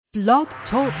Blog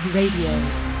Talk Radio.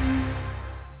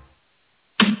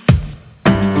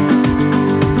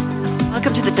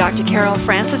 Welcome to the Dr. Carol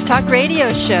Francis Talk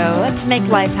Radio Show. Let's make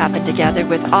life happen together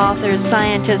with authors,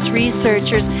 scientists,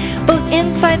 researchers, both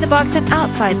inside the box and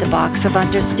outside the box of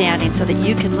understanding so that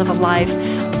you can live a life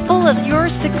full of your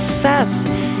success,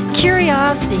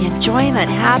 curiosity,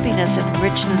 enjoyment, happiness, and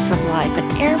richness of life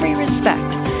in every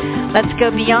respect. Let's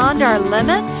go beyond our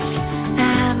limits,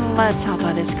 and let's help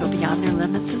others go beyond their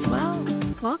limits as well.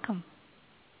 Welcome.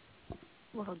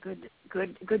 Well,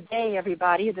 good day,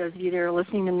 everybody. Those of you that are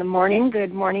listening in the morning,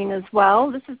 good morning as well.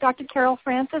 This is Dr. Carol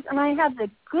Francis, and I have the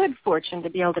good fortune to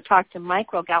be able to talk to Mike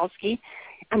Rogalski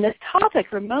on this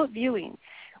topic, remote viewing,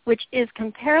 which is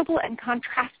comparable and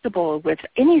contrastable with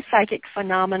any psychic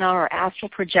phenomena or astral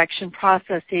projection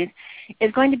processes,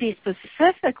 is going to be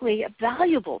specifically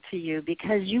valuable to you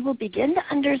because you will begin to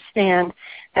understand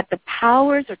that the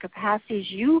powers or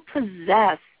capacities you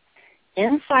possess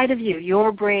inside of you,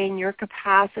 your brain, your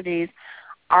capacities,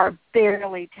 are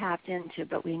barely tapped into.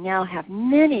 But we now have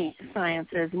many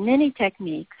sciences, many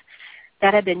techniques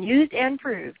that have been used and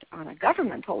proved on a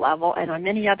governmental level and on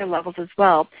many other levels as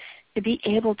well to be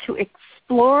able to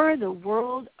explore the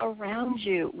world around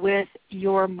you with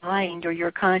your mind or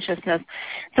your consciousness.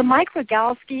 So Mike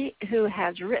Rogalski, who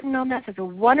has written on this, has a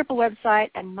wonderful website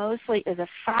and mostly is a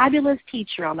fabulous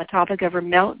teacher on the topic of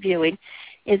remote viewing,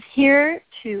 is here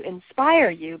to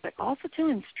inspire you but also to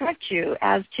instruct you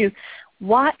as to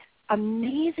what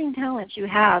amazing talents you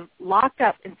have locked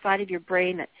up inside of your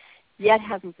brain that yet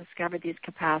hasn't discovered these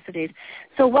capacities.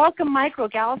 So welcome, Mike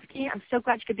Rogalski. I'm so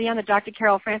glad you could be on the Dr.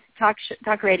 Carol Francis Talk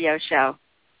Radio Show.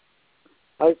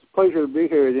 It's a pleasure to be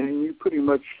here, and you pretty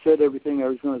much said everything I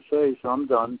was going to say, so I'm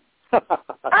done.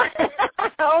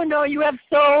 Oh, no, you have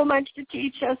so much to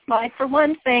teach us, Mike. For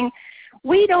one thing,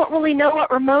 we don't really know what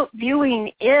remote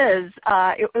viewing is.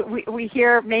 We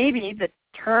hear maybe the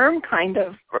term kind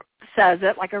of says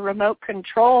it, like a remote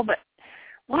control, but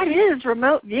what is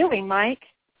remote viewing, Mike?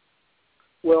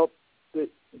 Well, the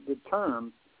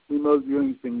term remote viewing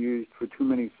has been used for too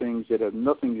many things that have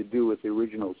nothing to do with the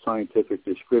original scientific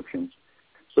descriptions.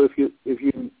 So if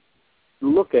you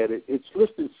look at it, it's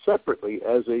listed separately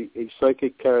as a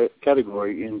psychic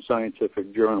category in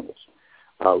scientific journals,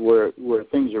 where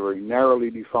things are very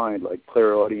narrowly defined, like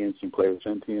clairaudience and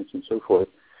clairsentience and so forth.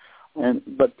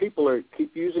 But people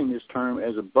keep using this term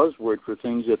as a buzzword for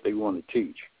things that they want to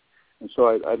teach. And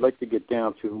so I'd like to get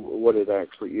down to what it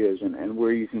actually is and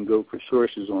where you can go for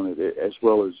sources on it, as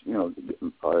well as,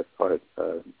 our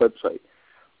website.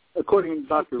 According to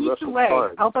Dr. Russell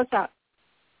Card, help us out.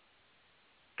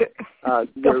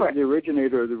 The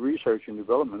originator of the research and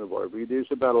development of RV, there's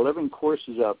about 11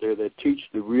 courses out there that teach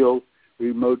the real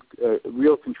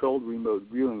controlled remote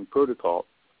viewing protocol.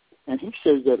 And he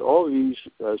says that all of these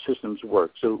systems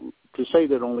work. So to say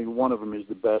that only one of them is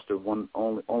the best or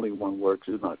only one works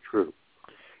is not true.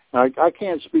 Now, I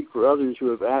can't speak for others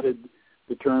who have added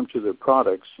the term to their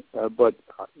products, but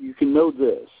you can know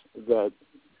this, that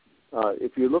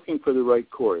if you're looking for the right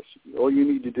course, all you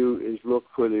need to do is look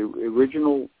for the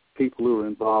original people who are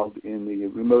involved in the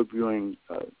remote viewing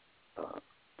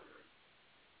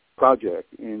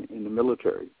project in the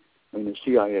military, in the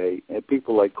CIA, and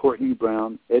people like Courtney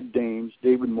Brown, Ed Dames,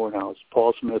 David Morehouse,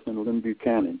 Paul Smith, and Lynn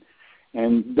Buchanan.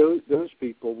 And those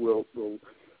people will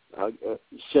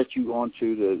set you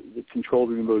onto the controlled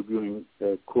remote viewing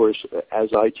course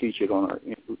as I teach it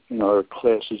in our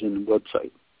classes in the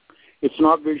website. It's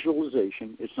not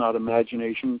visualization. It's not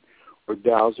imagination or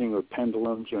dowsing or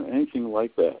pendulums or anything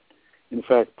like that. In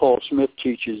fact, Paul Smith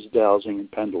teaches dowsing and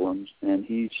pendulums, and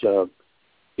he's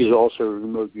also a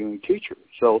remote viewing teacher.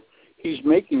 So he's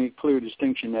making a clear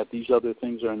distinction that these other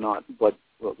things are not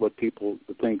what people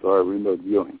think are remote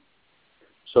viewing.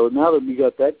 So now that we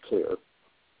got that clear,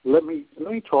 let me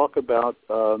talk about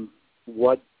how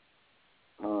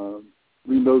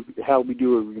we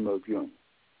do a remote viewing.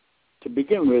 To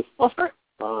begin with, what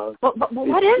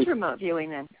is remote viewing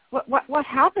then? What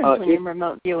happens when you're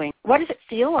remote viewing? What does it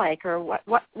feel like, or what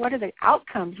are the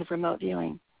outcomes of remote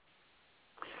viewing?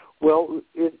 Well,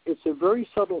 it's a very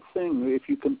subtle thing. If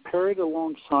you compare it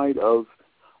alongside of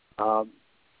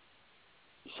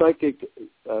psychic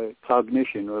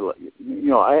cognition, or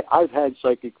I've had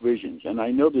psychic visions, and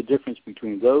I know the difference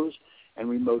between those and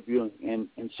remote viewing. And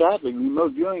sadly,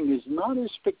 remote viewing is not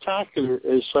as spectacular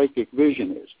as psychic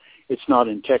vision is. It's not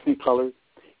in Technicolor.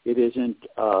 It isn't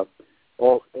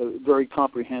very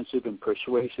comprehensive and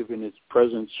persuasive in its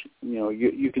presence.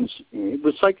 You can,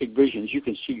 with psychic visions, you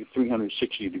can see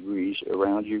 360 degrees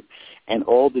around you and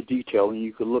all the detail, and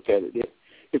you can look at it.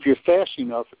 If you're fast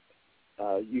enough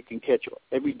you can catch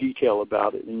every detail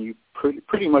about it, and you've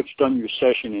pretty much done your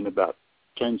session in about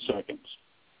 10 seconds.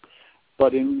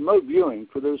 But in remote viewing,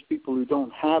 for those people who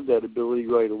don't have that ability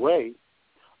right away,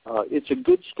 it's a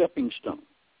good stepping stone.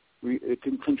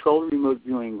 Controlled remote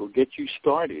viewing will get you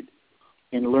started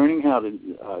in learning how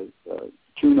to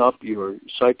tune up your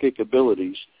psychic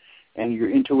abilities and your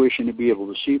intuition to be able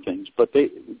to see things. But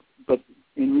in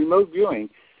remote viewing,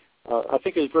 I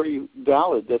think it's very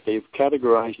valid that they've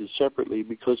categorized it separately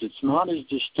because it's not as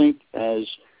distinct as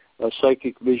a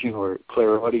psychic vision or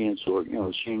clairaudience or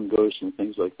seeing ghosts and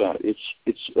things like that.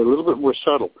 It's a little bit more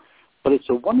subtle, but it's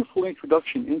a wonderful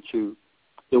introduction into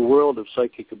the world of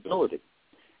psychic ability.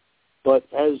 But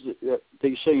as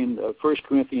they say in 1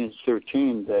 Corinthians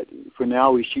 13, that for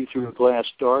now we see through a glass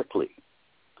darkly.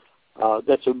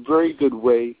 That's a very good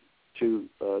way to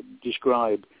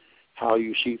describe how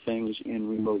you see things in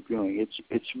remote viewing.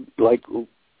 It's like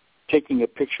taking a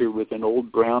picture with an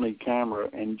old Brownie camera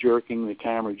and jerking the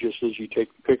camera just as you take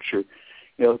the picture.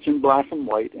 It's in black and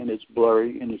white and it's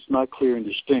blurry and it's not clear and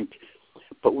distinct.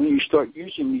 But when you start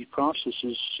using these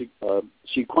processes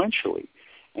sequentially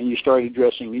and you start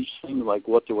addressing each thing like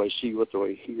what do I see, what do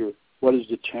I hear, what is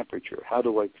the temperature, how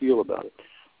do I feel about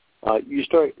it, you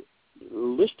start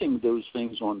listing those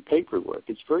things on paperwork.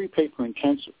 It's very paper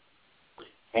intensive.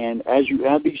 And as you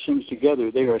add these things together,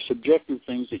 they are subjective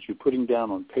things that you're putting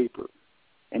down on paper.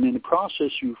 And in the process,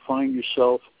 you find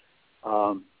yourself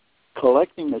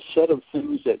collecting a set of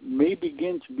things that may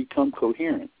begin to become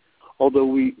coherent, although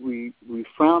we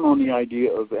frown on the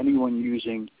idea of anyone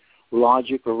using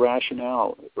logic or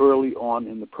rationale early on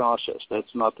in the process.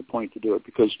 That's not the point to do it,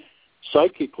 because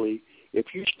psychically, if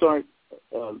you start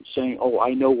saying,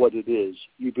 I know what it is,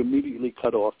 you've immediately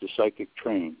cut off the psychic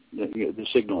train, the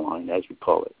signal line, as we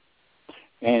call it.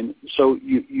 And so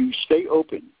you stay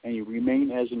open and you remain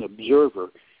as an observer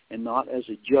and not as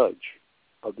a judge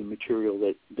of the material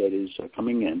that is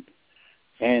coming in.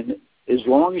 And as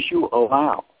long as you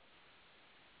allow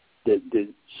that the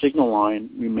signal line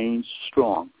remains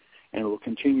strong and it will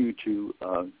continue to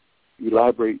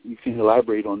elaborate, you can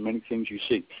elaborate on many things you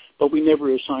see. But we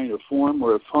never assign a form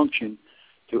or a function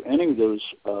to any of those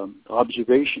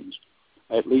observations,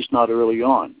 at least not early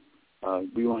on.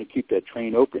 We want to keep that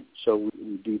train open, so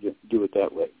we do it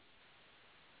that way.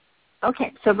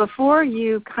 Okay, so before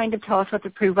you kind of tell us what the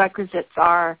prerequisites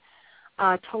are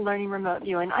to learning remote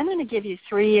viewing, I'm going to give you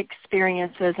 3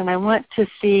 experiences, and I want to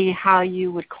see how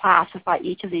you would classify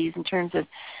each of these in terms of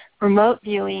remote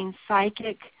viewing,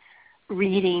 psychic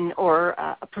reading, or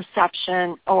a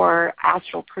perception, or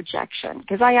astral projection.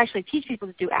 Because I actually teach people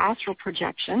to do astral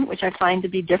projection, which I find to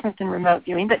be different than remote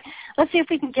viewing. But let's see if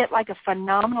we can get like a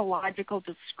phenomenological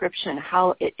description,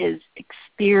 how it is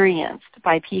experienced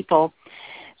by people.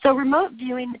 So remote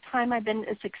viewing, the time I've been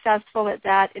successful at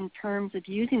that in terms of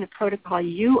using the protocol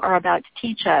you are about to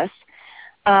teach us,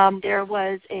 there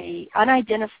was a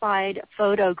unidentified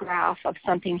photograph of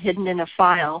something hidden in a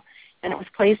file, and it was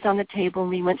placed on the table, and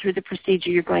we went through the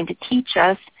procedure you're going to teach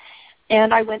us.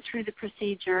 And I went through the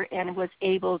procedure and was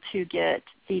able to get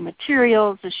the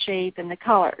materials, the shape, and the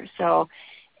color. So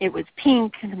it was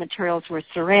pink, and the materials were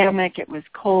ceramic, it was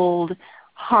cold,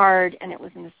 hard, and it was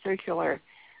in a circular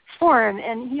form.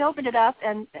 And he opened it up,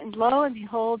 and lo and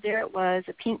behold, there it was,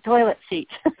 a pink toilet seat.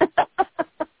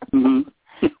 Mm-hmm.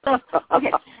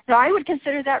 Okay, so I would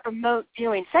consider that remote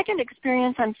viewing. Second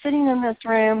experience, I'm sitting in this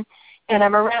room, and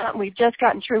I'm around, we've just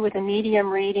gotten through with a medium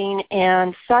reading,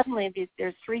 and suddenly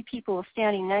there's 3 people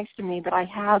standing next to me, but I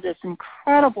have this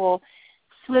incredible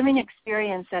swimming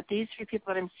experience that these 3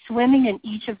 people, that I'm swimming in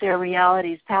each of their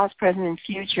realities, past, present, and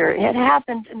future. It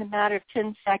happened in a matter of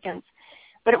 10 seconds,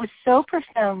 but it was so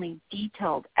profoundly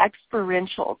detailed,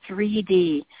 experiential,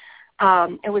 3D.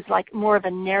 It was like more of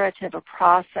a narrative, a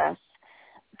process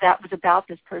that was about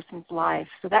this person's life.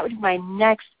 So that would be my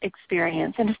next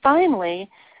experience. And finally,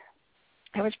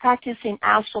 I was practicing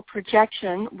astral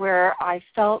projection, where I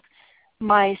felt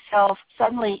myself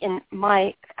suddenly in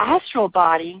my astral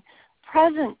body,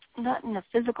 present, not in a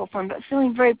physical form, but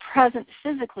feeling very present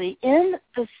physically in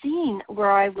the scene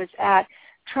where I was at,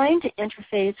 trying to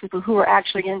interface with people who were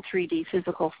actually in 3D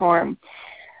physical form.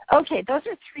 Okay, those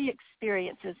are 3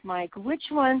 experiences, Mike. Which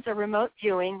ones are remote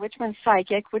viewing, which one's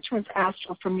psychic, which one's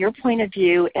astral from your point of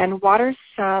view, and what are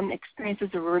some experiences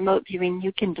of remote viewing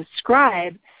you can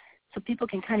describe so people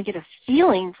can kind of get a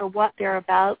feeling for what they're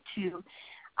about to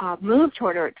move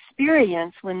toward or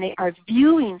experience when they are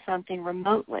viewing something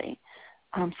remotely?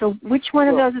 So which one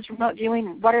of those is remote viewing,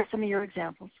 and what are some of your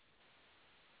examples?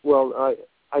 Well,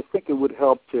 I think it would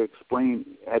help to explain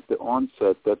at the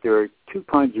onset that there are 2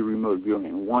 kinds of remote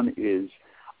viewing. One is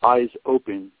eyes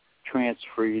open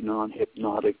trance-free,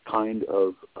 non-hypnotic kind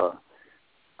of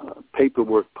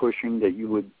paperwork pushing that you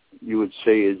would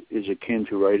say is akin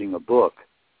to writing a book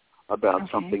about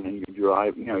something, and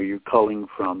you're culling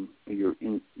from your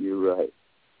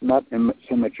not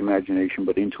so much imagination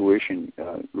but intuition,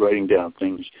 writing down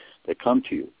things that come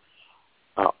to you.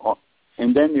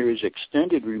 And then there is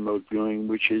extended remote viewing,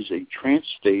 which is a trance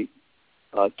state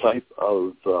type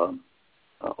of,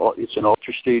 it's an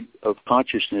altered state of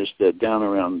consciousness that down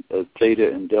around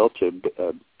theta and delta,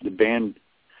 the band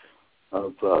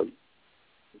of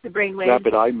the brainwave,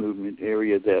 rapid eye movement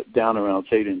area that down around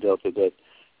theta and delta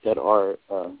that are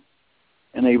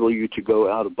enable you to go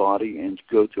out of body and to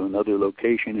go to another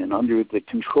location, and under the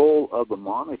control of a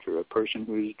monitor, a person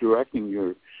who is directing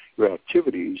your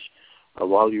activities,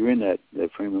 while you're in that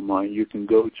frame of mind, you can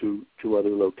go to other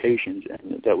locations,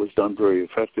 and that was done very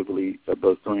effectively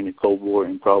both during the Cold War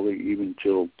and probably even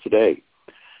till today.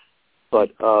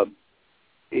 But the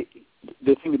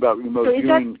thing about remote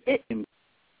viewing...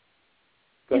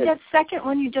 Is that second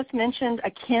one you just mentioned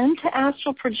akin to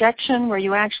astral projection, where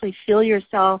you actually feel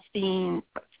yourself being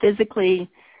physically,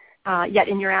 yet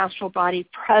in your astral body,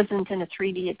 present in a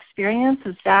 3D experience?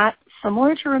 Is that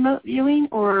similar to remote viewing,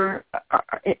 or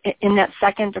in that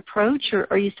second approach, or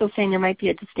are you still saying there might be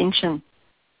a distinction?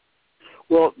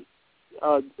 Well,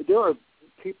 there are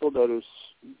people that is,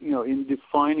 in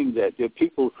defining that, there are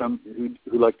people who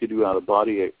like to do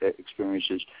out-of-body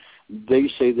experiences. They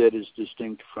say that is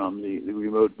distinct from the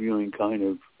remote viewing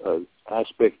kind of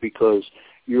aspect, because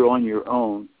you're on your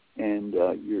own and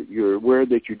you're aware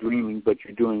that you're dreaming, but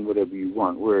you're doing whatever you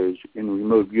want. Whereas in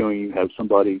remote viewing, you have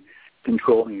somebody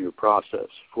controlling your process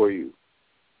for you,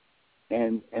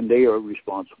 and they are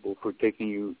responsible for taking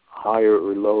you higher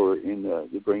or lower in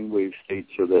the brainwave state,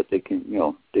 so that they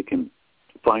can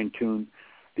fine tune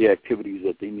the activities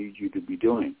that they need you to be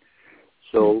doing.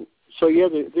 So yeah,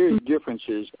 there's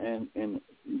differences, and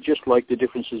just like the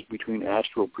differences between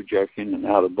astral projection and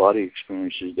out-of-body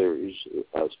experiences, there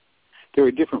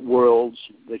are different worlds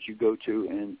that you go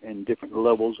to and different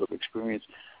levels of experience.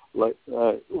 Like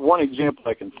one example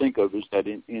I can think of is that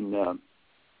in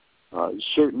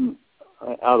certain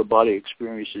out-of-body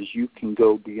experiences, you can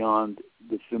go beyond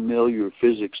the familiar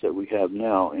physics that we have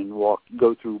now and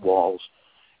go through walls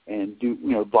and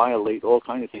violate all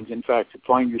kinds of things. In fact, to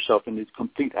find yourself in the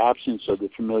complete absence of the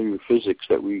familiar physics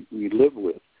that we live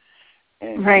with.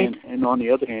 And, right. And on the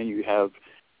other hand, you have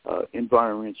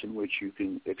environments in which you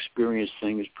can experience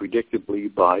things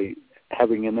predictably by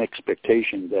having an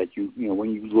expectation that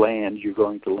when you land, you're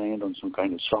going to land on some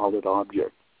kind of solid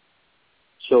object.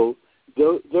 So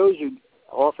those are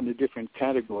often a different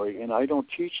category, and I don't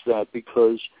teach that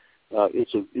because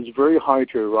it's very hard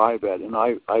to arrive at, and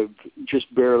I've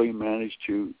just barely managed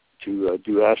to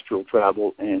do astral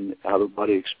travel and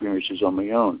out-of-body experiences on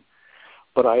my own.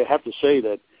 But I have to say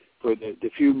that for the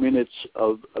few minutes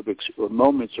or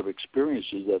moments of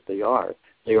experiences that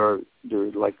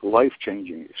they're like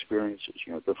life-changing experiences.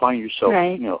 To find yourself,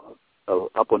 right.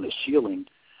 Up on the ceiling,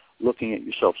 looking at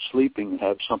yourself sleeping and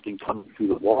have something come through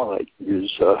the wall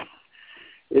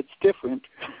it's different.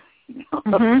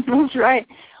 That's right.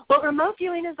 Well, remote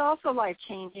viewing is also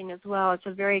life-changing as well.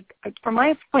 From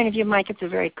my point of view, Mike, it's a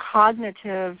very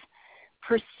cognitive,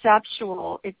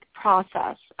 perceptual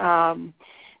process.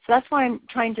 So that's why I'm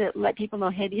trying to let people know,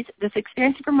 hey, this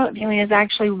experience of remote viewing is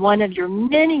actually one of your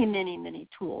many, many, many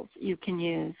tools you can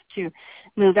use to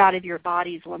move out of your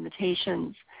body's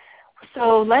limitations.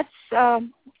 So let's,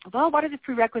 what are the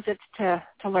prerequisites to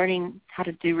learning how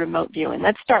to do remote viewing?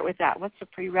 Let's start with that. What's the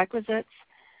prerequisites?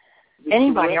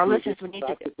 Anybody, our listeners would need to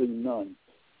do. Practically none.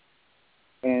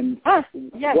 And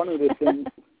yes. One of the things,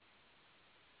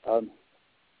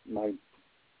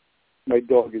 my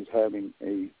dog is having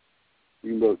a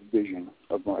remote vision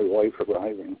of my wife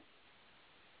arriving.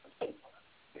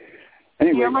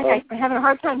 Anyway, Mike, I'm having a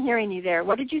hard time hearing you there.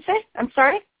 What did you say? I'm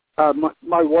sorry?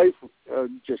 My wife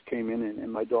just came in,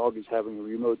 and my dog is having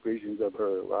remote visions of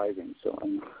her arriving, so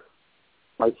I'm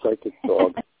my psychic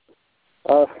dog.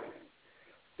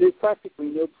 There's practically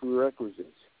no prerequisites.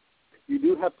 You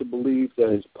do have to believe that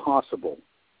it's possible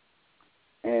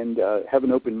and have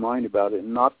an open mind about it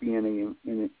and not be in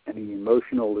any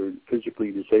emotional or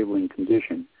physically disabling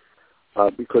condition.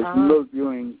 Because remote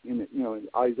viewing,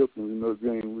 eyes open remote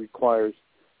viewing requires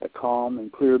a calm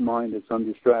and clear mind that's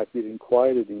undistracted and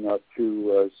quieted enough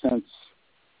to sense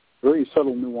very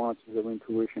subtle nuances of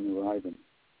intuition arriving.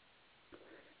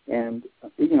 And,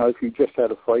 if you just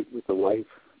had a fight with the wife,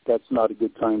 that's not a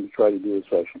good time to try to do a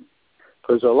session.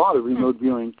 Because a lot of remote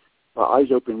viewing,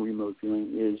 eyes open remote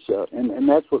viewing is, and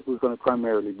that's what we're going to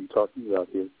primarily be talking about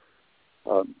here,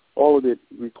 all of it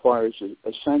requires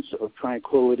a sense of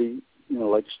tranquility,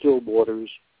 like still waters,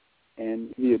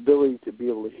 and the ability to be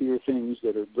able to hear things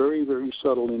that are very, very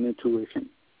subtle in intuition,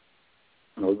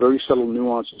 very subtle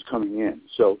nuances coming in.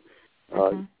 So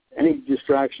any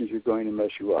distractions are going to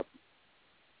mess you up.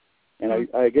 And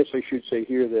I guess I should say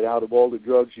here that out of all the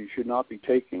drugs you should not be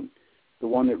taking, the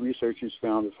one that researchers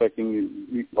found affecting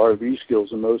your RV skills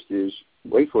the most is,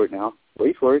 wait for it,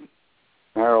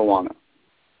 marijuana.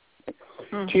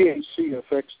 THC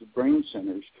affects the brain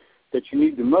centers that you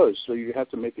need the most, so you have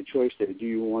to make a choice there. Do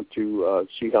you want to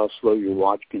see how slow your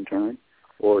watch can turn,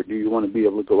 or do you want to be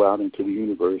able to go out into the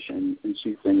universe and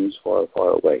see things far, far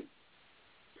away?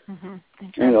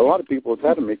 And a lot of people have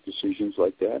had to make decisions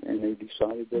like that, and they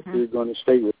decided that they're going to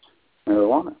stay with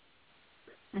marijuana.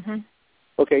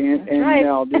 Okay, and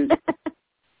now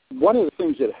one of the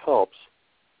things that helps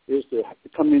is to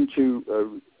come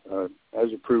into,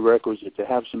 as a prerequisite, to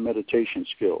have some meditation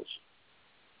skills.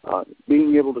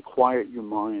 Being able to quiet your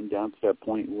mind down to that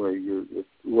point where you're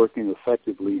working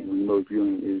effectively in remote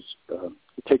viewing is,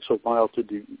 it takes a while to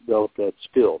develop that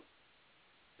skill.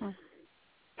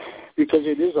 Because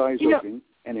it is eyes open,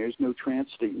 and there's no trance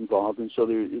state involved, and so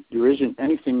there isn't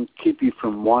anything to keep you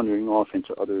from wandering off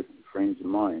into other frames of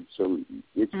mind. So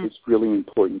it's really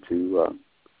important to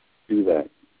do that.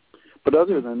 But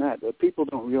other than that, people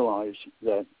don't realize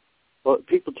that, well,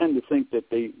 people tend to think that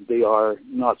they are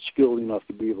not skilled enough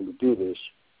to be able to do this.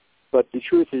 But the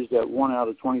truth is that 1 out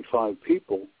of 25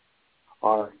 people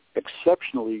are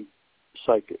exceptionally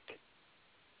psychic.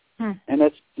 And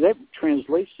that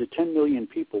translates to 10 million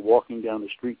people walking down the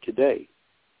street today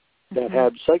that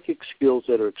have psychic skills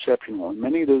that are exceptional. And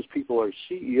many of those people are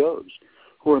CEOs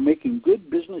who are making good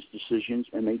business decisions,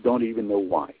 and they don't even know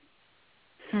why.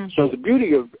 So the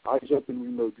beauty of Eyes Open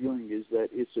Remote Viewing is that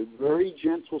it's a very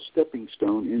gentle stepping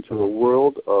stone into a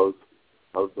world of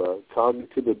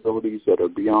cognitive abilities that are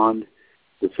beyond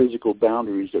the physical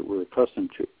boundaries that we're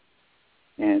accustomed to.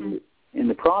 And in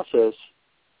the process,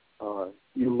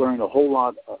 you learn a whole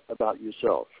lot about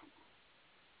yourself.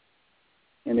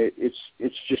 And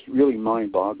it's just really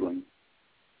mind-boggling.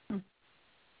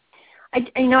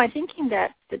 I'm thinking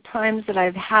that the times that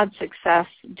I've had success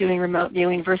doing remote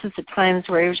viewing versus the times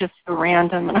where it was just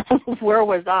random and where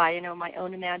was I, my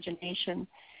own imagination,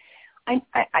 I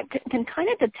can kind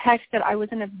of detect that I was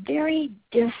in a very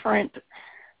different,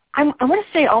 I want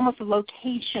to say almost a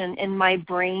location in my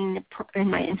brain,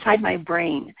 inside my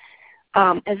brain,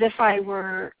 as if I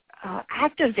were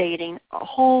activating a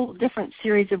whole different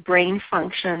series of brain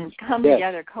functions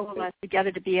together, coalesce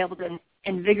together to be able to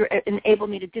enable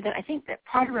me to do that. I think that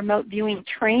part of remote viewing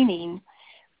training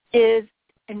is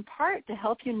in part to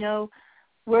help you know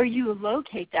where you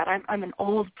locate that. I'm an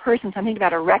old person, so I'm thinking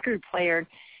about a record player.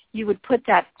 You would put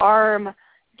that arm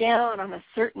down on a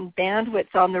certain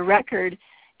bandwidth on the record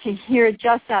to hear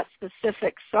just that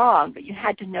specific song, but you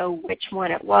had to know which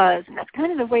one it was. And that's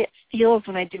kind of the way it feels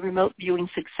when I do remote viewing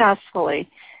successfully.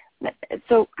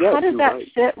 So how does that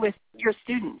fit with your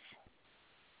students?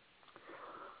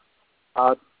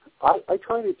 I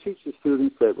try to teach the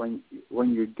students that when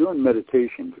you're doing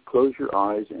meditation, to close your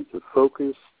eyes and to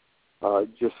focus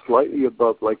just slightly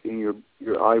above, like in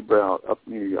your eyebrow, up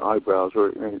near your eyebrows,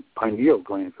 or pineal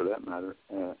gland for that matter,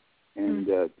 and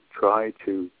try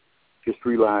to just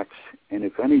relax. And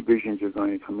if any visions are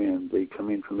going to come in, they come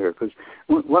in from there. Because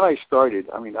when I started,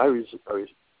 I'm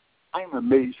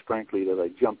amazed, frankly, that I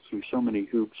jumped through so many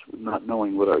hoops not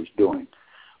knowing what I was doing.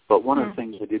 But one of the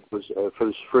things I did was, for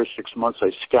the first 6 months,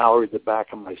 I scoured the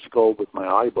back of my skull with my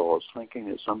eyeballs, thinking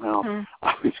that somehow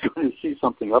I was going to see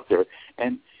something up there.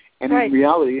 And in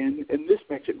reality, and this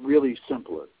makes it really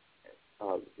simpler,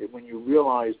 when you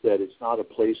realize that it's not a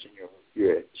place in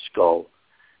your skull,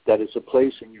 that it's a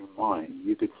place in your mind,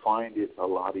 you could find it a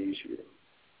lot easier.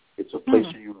 It's a place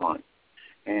in your mind.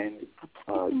 And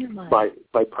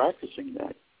by practicing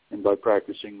that, and by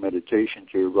practicing meditation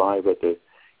to arrive at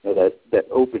that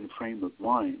open frame of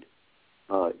mind,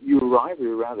 you arrive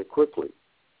there rather quickly.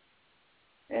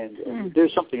 And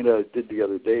there's something that I did the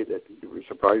other day that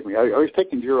surprised me. I was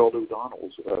taking Gerald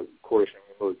O'Donnell's course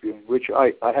in remote viewing, which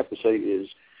I have to say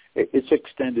it's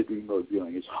extended remote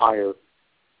viewing. It's higher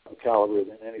caliber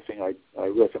than anything I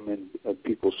recommend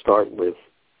people start with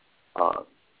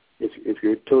if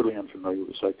you're totally unfamiliar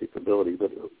with psychic ability.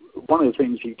 But one of the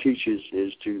things he teaches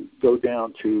is to go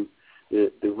down to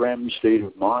the REM state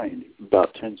of mind in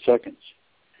about 10 seconds.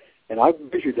 And I've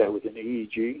measured that with an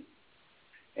EEG,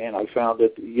 and I found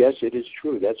that, yes, it is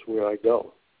true. That's where I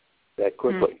go that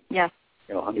quickly,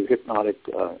 under hypnotic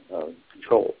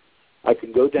control. I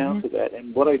can go down to that.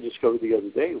 And what I discovered the other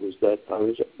day was that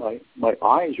my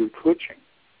eyes are twitching.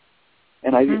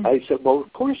 And I said, well,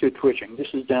 of course they're twitching.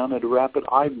 This is down at a rapid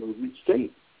eye movement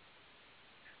state.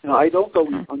 Now, I don't go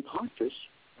unconscious.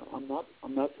 I'm not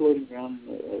floating around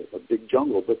in a big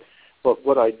jungle, but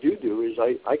what I do is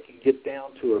I can get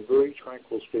down to a very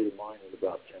tranquil state of mind in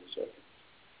about 10 seconds.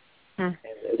 And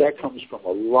that comes from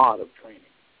a lot of training.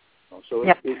 So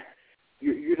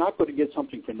you're not going to get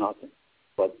something for nothing.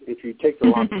 But if you take a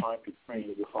lot of time to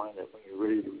train, you'll find that when you're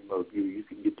ready to remote view, you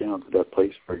can get down to that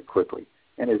place very quickly.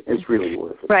 And it's really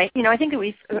worth it. Right. I think that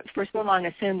we've for so long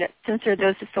assumed that since there are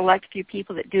those select few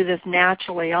people that do this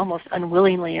naturally, almost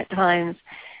unwillingly at times,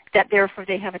 that therefore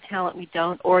they have a talent we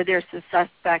don't, or they're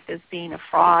suspect as being a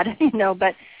fraud,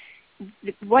 But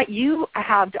what you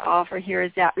have to offer here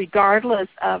is that regardless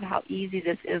of how easy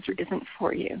this is or isn't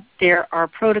for you, there are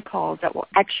protocols that will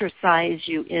exercise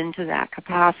you into that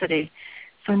capacity.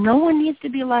 So no one needs to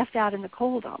be left out in the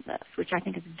cold on this, which I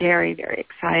think is very, very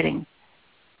exciting.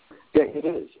 Yeah, it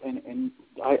is. And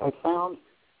I found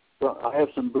I have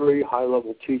some very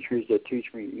high-level teachers that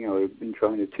teach me, have been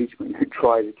trying to teach me, or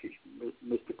try to teach me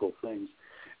mystical things.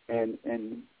 And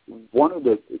one of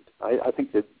I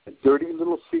think the dirty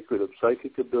little secret of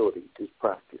psychic ability is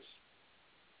practice.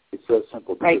 It's that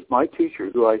simple. Because my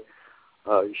teacher, who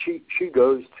she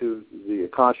goes to the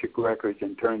Akashic records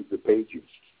and turns the pages.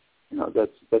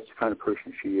 That's the kind of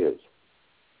person she is.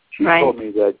 She told me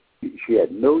that she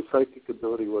had no psychic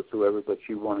ability whatsoever, but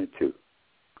she wanted to.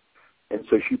 And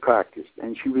so she practiced,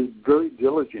 and she was very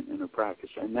diligent in her practice,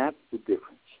 and that's the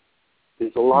difference.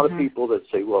 There's a lot of people that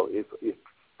say, well, if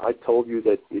I told you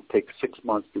that it takes 6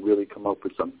 months to really come up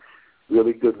with some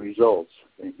really good results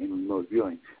in remote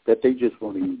viewing, that they just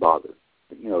won't even bother.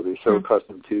 They're so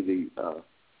accustomed to the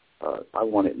I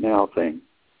want it now thing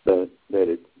that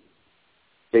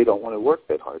they don't want to work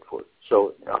that hard for it.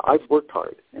 So I've worked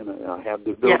hard, and I have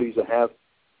the abilities I have.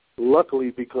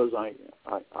 Luckily, because I'm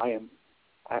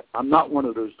not one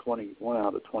of those 21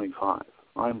 out of 25.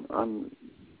 I'm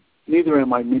neither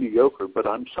am I mediocre, but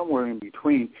I'm somewhere in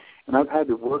between, and I've had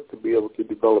to work to be able to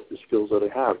develop the skills that I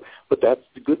have. But that's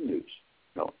the good news.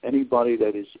 Anybody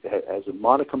that has a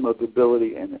modicum of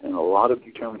ability and a lot of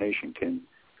determination can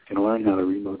learn how to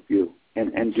remote view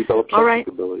and develop psychic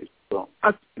abilities. So.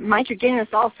 Mike, you're getting us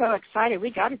all so excited.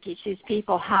 We got to teach these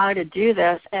people how to do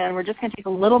this, and we're just going to take a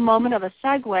little moment of a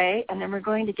segue, and then we're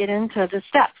going to get into the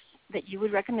steps that you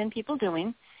would recommend people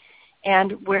doing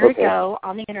and where to go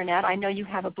on the Internet. I know you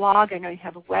have a blog. I know you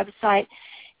have a website.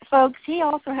 Folks, he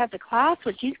also has a class,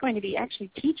 which he's going to be actually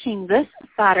teaching this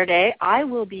Saturday. I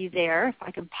will be there if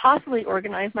I can possibly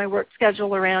organize my work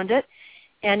schedule around it.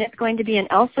 And it's going to be in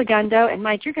El Segundo. And,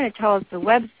 Mike, you're going to tell us the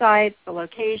websites, the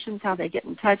locations, how they get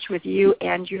in touch with you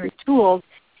and your tools.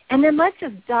 And then let's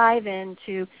just dive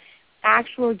into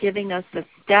actual giving us the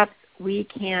steps we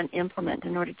can implement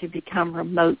in order to become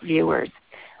remote viewers.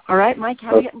 All right, Mike,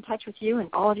 how do we get in touch with you and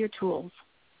all of your tools?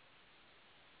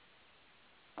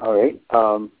 All right.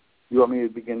 You want me to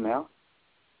begin now?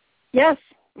 Yes.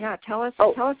 Yeah, tell us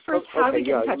first how we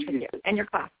get in touch with you and your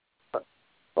class.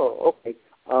 Okay.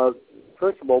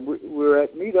 First of all, we're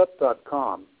at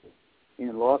meetup.com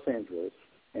in Los Angeles,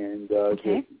 and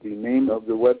the name of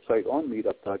the website on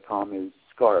meetup.com is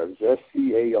SCARVS,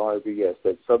 SCARVS,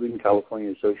 that's Southern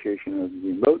California Association of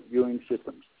Remote Viewing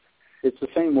Systems. It's the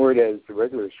same word as the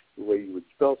regular way you would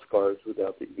spell SCARVS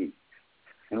without the E.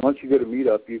 And once you go to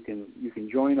Meetup, you can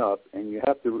join up, and you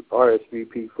have to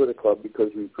RSVP for the club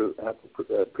because we have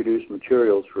to produce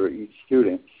materials for each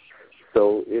student.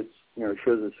 So it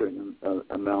shows a certain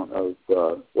amount of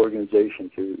organization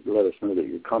to let us know that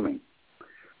you're coming.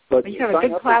 But you have a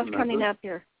good class coming up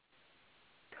here.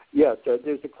 Yes,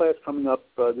 there's a class coming up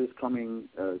this coming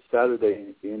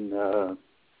Saturday in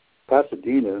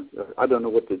Pasadena. I don't know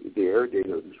what the air date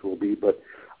of this will be, but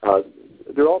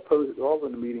they're all posted. All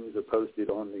of the meetings are posted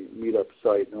on the Meetup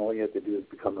site, and all you have to do is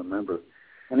become a member.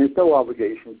 And there's no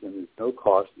obligations and there's no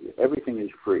cost. Everything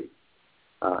is free.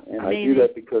 And amazing. I do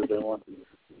that because I want to.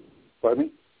 Pardon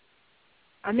me?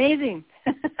 Amazing.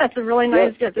 That's a really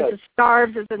nice gift. There's a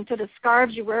scarves. It's into the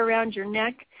scarves you wear around your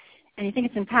neck. And I think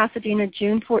it's in Pasadena,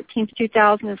 June 14th,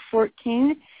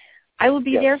 2014. I will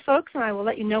be there, folks, and I will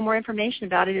let you know more information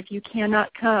about it. If you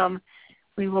cannot come,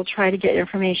 we will try to get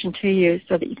information to you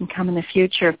so that you can come in the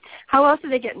future. How else do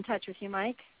they get in touch with you,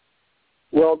 Mike?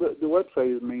 Well, the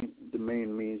website is the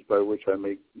main means by which I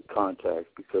make contact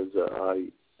because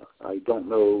I don't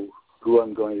know who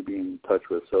I'm going to be in touch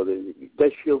with. So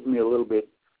that shields me a little bit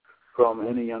from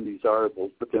any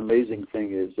undesirables. But the amazing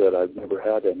thing is that I've never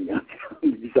had any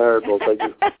undesirables. But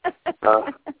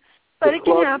it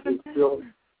can happen.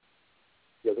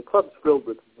 The club's filled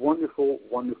with wonderful,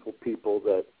 wonderful people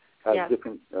that have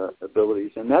different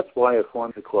abilities, and that's why I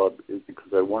formed the club, is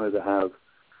because I wanted to have,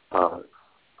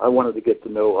 I wanted to get to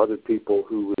know other people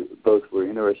who both were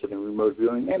interested in remote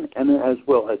viewing and as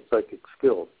well had psychic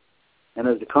skills. And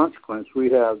as a consequence,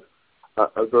 we have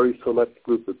a very select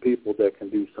group of people that can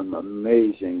do some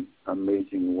amazing,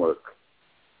 amazing work.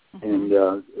 Mm-hmm. And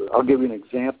I'll give you an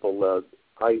example.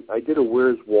 I did a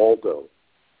Where's Waldo,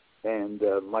 and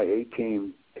my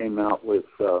A-team came out with,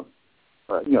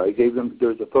 I gave them,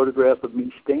 there's a photograph of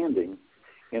me standing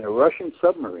in a Russian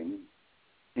submarine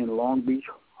in Long Beach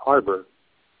Harbor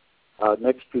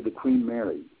next to the Queen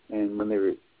Mary. And when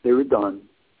they were done,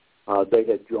 they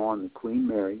had drawn the Queen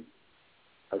Mary,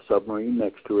 a submarine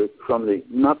next to it,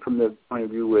 not from the point of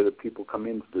view where the people come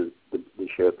into the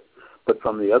ship, but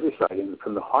from the other side,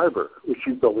 from the harbor, which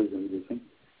is always amusing.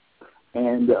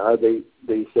 And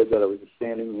they said that I was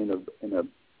standing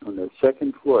on the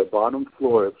second floor, bottom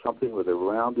floor of something with a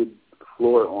rounded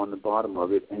floor on the bottom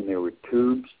of it, and there were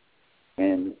tubes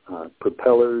and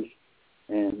propellers,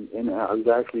 and I was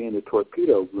actually in the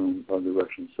torpedo room of the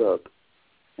Russian sub.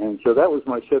 And so that was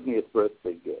my 70th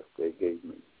birthday gift they gave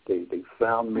me. They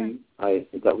found me.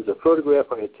 That was a photograph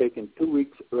I had taken 2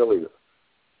 weeks earlier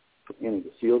in a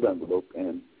sealed envelope,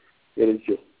 and it is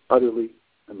just utterly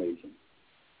amazing.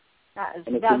 That's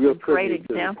a great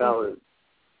example.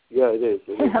 Yeah, it is.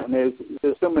 And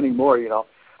there's so many more.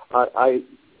 I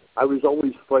was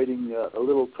always fighting a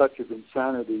little touch of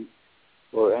insanity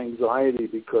or anxiety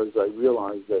because I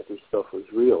realized that this stuff was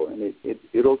real, and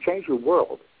it'll change your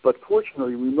world. But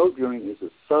fortunately, remote viewing is a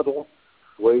subtle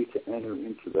way to enter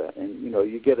into that, and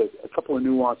you get a couple of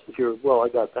nuances here. Well, I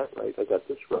got that right. I got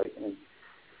this right, and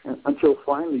until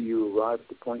finally you arrive at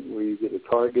the point where you get a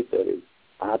target that is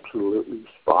absolutely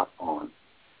spot on,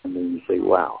 and then you say,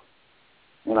 "Wow."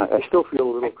 And I still feel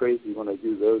a little crazy when I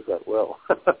do those that well.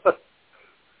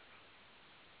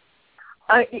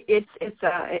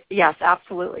 Yes,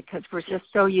 absolutely, because we're just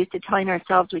so used to telling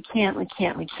ourselves we can't,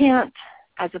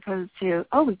 as opposed to,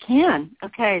 oh, we can.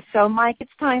 Okay, so Mike,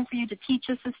 it's time for you to teach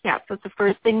us the steps. What's the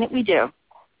first thing that we do?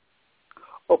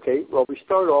 Okay, well, we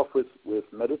start off with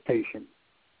meditation,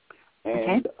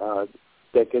 and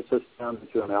that gets us down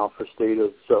into an alpha state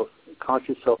of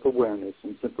conscious self-awareness,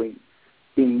 and simply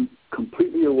being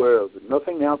completely aware of it.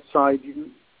 Nothing outside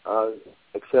you,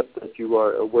 except that you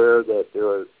are aware that there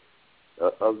are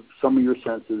of some of your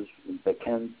senses that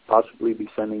can possibly be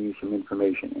sending you some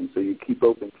information, and so you keep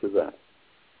open to that.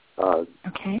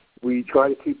 We try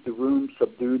to keep the room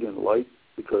subdued and light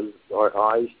because our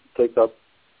eyes take up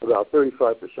about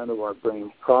 35% of our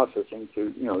brain's processing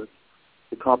to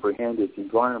comprehend its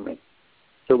environment.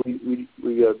 So we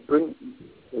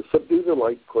subdue the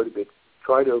light quite a bit.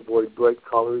 Try to avoid bright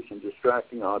colors and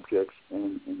distracting objects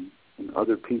and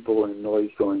other people and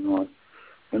noise going on,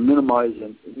 and minimize,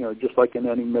 just like in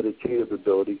any meditative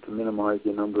ability, to minimize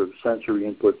the number of sensory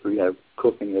inputs we have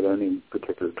cooking at any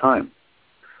particular time.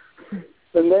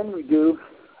 And then we do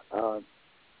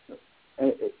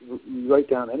we write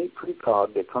down any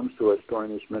precog that comes to us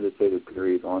during this meditative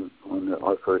period on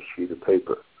our first sheet of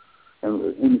paper.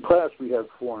 And in class we have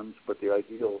forms, but the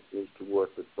ideal is to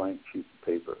work with blank sheets of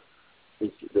paper.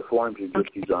 The forms are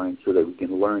just designed so that we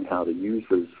can learn how to use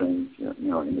those things,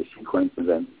 in the sequence, and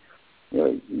then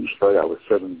you start out with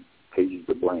 7 pages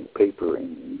of blank paper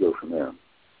and you go from there.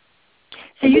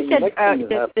 So you said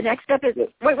the next step is,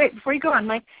 wait, before you go on,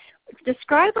 Mike,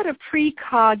 describe what a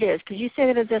precog is, because you said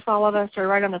it as if all of us are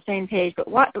right on the same page, but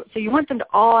so you want them to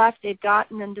all, after they've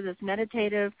gotten into this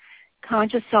meditative,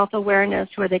 conscious self-awareness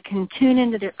where they can tune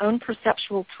into their own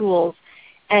perceptual tools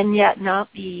and yet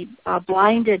not be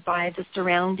blinded by the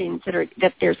surroundings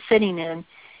that they're sitting in.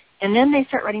 And then they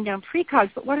start writing down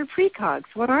precogs. But what are precogs?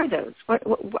 What are those?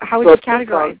 How would you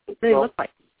categorize? What do they look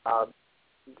like?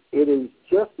 It is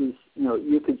just as,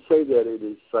 you could say that it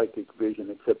is psychic vision,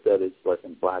 except that it's like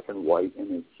in black and white,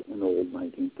 and it's an old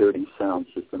 1930s sound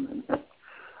system. And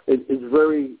it's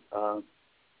very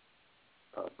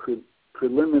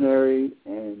preliminary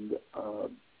and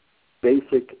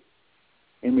basic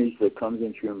image that comes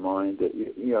into your mind that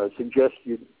suggests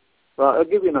you. Well, I'll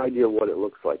give you an idea of what it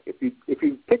looks like. If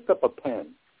you picked up a pen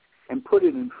and put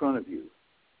it in front of you,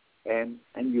 and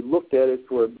you looked at it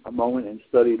for a moment and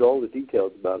studied all the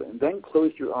details about it, and then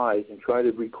closed your eyes and tried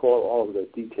to recall all of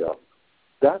that detail,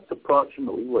 that's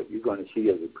approximately what you're going to see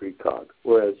as a precog,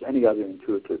 or as any other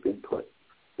intuitive input.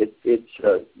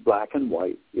 It's black and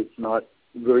white. It's not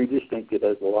very distinct. It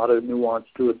has a lot of nuance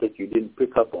to it that you didn't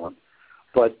pick up on,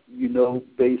 but you know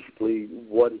basically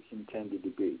what it's intended to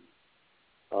be.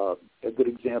 A good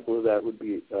example of that would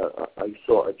be I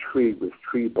saw a tree with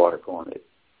tree bark on it,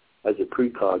 as a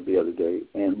precog the other day,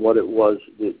 and what it was,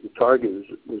 the target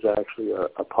was actually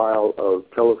a pile of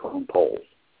telephone poles.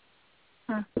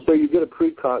 Huh. So you get a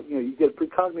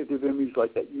precognitive image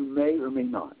like that. You may or may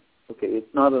not. Okay,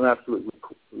 it's not an absolute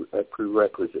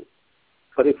prerequisite.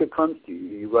 But if it comes to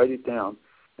you, you write it down,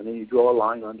 and then you draw a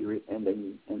line under it, and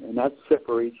then and that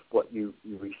separates what you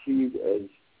received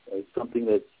as something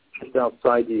that's just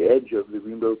outside the edge of the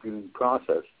remote viewing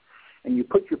process. And you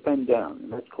put your pen down,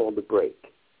 and that's called a break.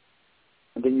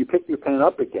 And then you pick your pen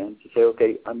up again to say,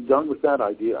 okay, I'm done with that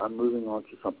idea. I'm moving on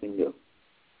to something new.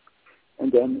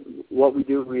 And then what we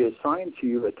do, we assign to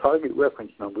you a target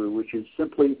reference number, which is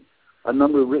simply a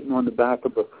number written on the back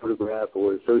of a photograph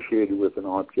or associated with an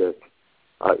object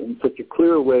in such a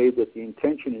clear way that the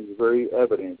intention is very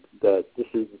evident that this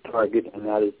is the target and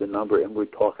that is the number, and we're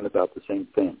talking about the same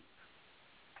thing.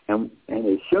 And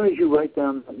as soon as you write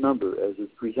down that number as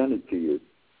it's presented to you,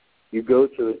 you go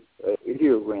to an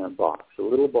ideogram box, a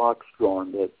little box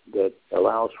drawn that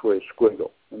allows for a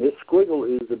squiggle. And this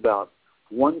squiggle is about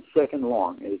 1 second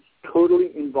long. It's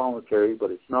totally involuntary,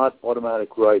 but it's not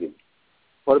automatic writing.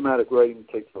 Automatic writing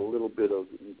takes a little bit of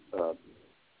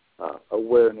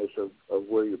awareness of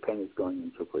where your pen is going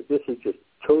and so forth. This is just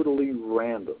totally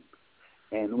random.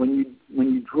 And when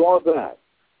you draw that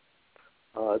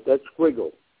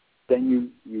squiggle,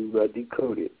 then you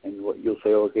decode it, and what you'll say,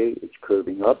 okay, it's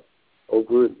curving up,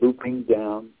 over, looping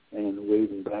down, and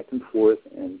waving back and forth,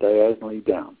 and diagonally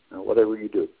down, whatever you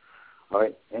do. All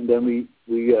right, and then we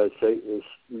say is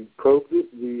we probe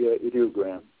the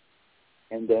ideogram,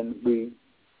 and then we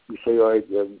say, all right,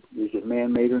 is it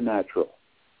man-made or natural,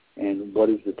 and what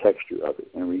is the texture of it,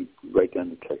 and we write down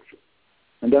the texture.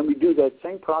 And then we do that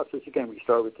same process again. We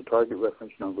start with the target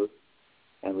reference number,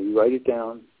 and we write it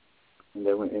down, and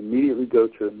then we immediately go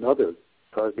to another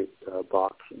target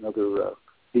box, another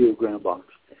ideogram box,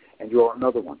 and draw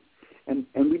another one. And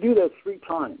we do that 3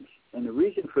 times. And the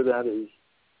reason for that is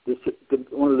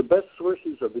one of the best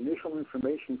sources of initial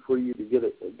information for you to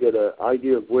get an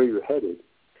idea of where you're headed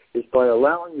is by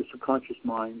allowing your subconscious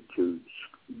mind to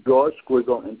draw a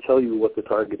squiggle and tell you what the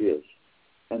target is.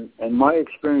 And my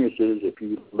experience is if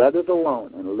you let it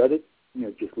alone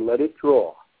and just let it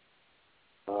draw,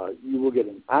 you will get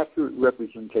an accurate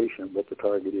representation of what the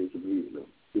target is immediately.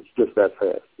 It's just that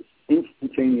fast. It's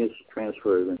instantaneous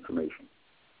transfer of information.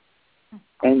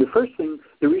 And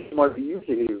the reason why we use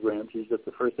the ideograms is that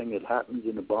the first thing that happens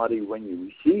in the body when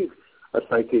you receive a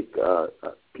psychic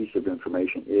piece of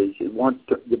information is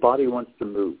the body wants to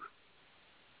move.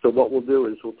 So what we'll do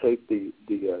is we'll take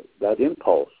that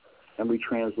impulse and we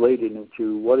translate it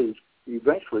into what is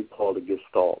eventually called a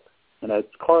gestalt. And that's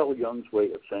Carl Jung's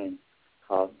way of saying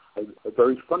a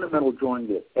very fundamental drawing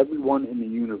that everyone in the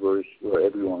universe, or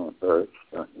everyone on Earth,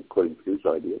 according to his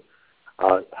idea,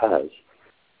 has.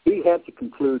 He had to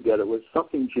conclude that it was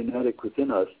something genetic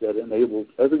within us that enables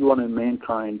everyone in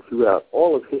mankind throughout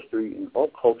all of history, in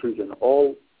all cultures, in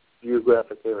all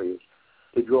geographic areas,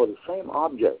 to draw the same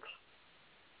objects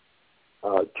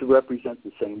to represent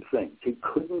the same thing. He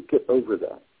couldn't get over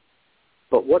that.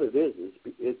 But what it is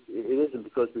it isn't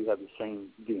because we have the same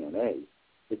DNA.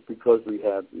 It's because we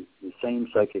have the same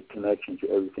psychic connection to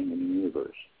everything in the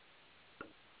universe.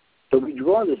 So we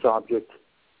draw this object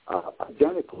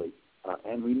identically,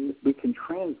 and we can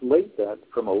translate that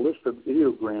from a list of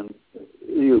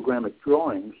ideogrammic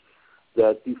drawings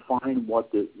that define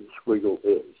what the squiggle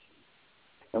is.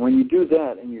 And when you do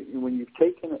that, and when you've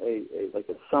taken a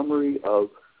summary of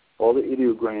all the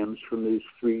ideograms from these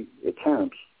 3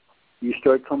 attempts, you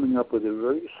start coming up with a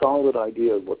very solid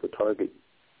idea of what the target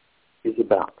is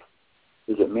about.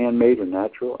 Is it man-made or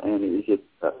natural? And is it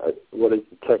what is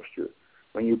the texture?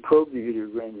 When you probe the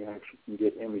ideogram, you actually can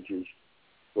get images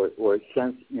or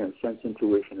sense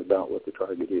intuition about what the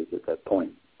target is at that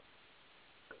point.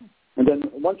 And then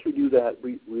once we do that,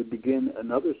 we begin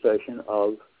another session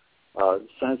of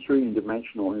sensory and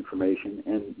dimensional information,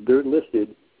 and they're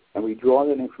listed, and we draw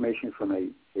that information from a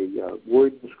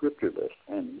word descriptor list.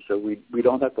 And so we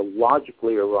don't have to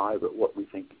logically arrive at what we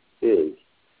think is.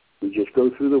 We just go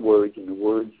through the words, and the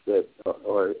words that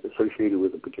are associated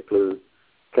with a particular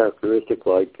characteristic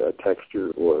like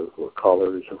texture or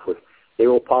color or so forth, they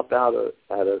will pop out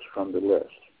at us from the list.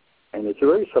 And it's a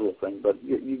very subtle thing, but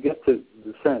you get to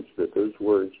the sense that those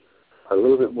words are a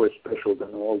little bit more special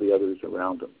than all the others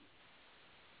around them.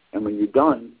 And when you're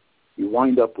done, you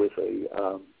wind up with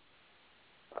a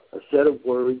set of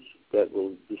words that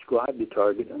will describe the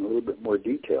target in a little bit more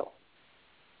detail.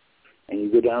 And you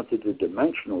go down to the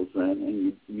dimensionals then,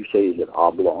 and you say, is it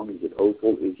oblong, is it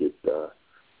oval, is it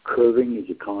curving, is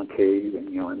it concave,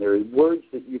 and there are words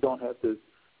that you don't have to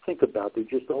think about. They're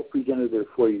just all presented there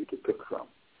for you to pick from.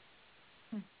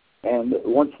 And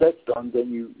once that's done,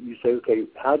 then you say, okay,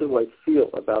 how do I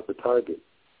feel about the target?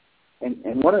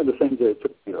 And one of the things that it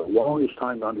took me the longest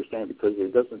time to understand, because there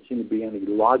doesn't seem to be any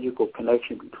logical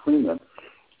connection between them,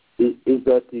 is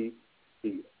that the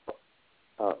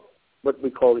what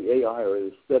we call the AI, or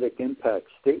the aesthetic impact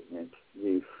statement,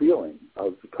 the feeling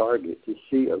of the target, to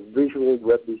see a visual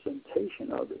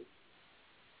representation of it.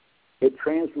 It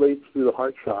translates through the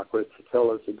heart chakra to tell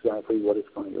us exactly what it's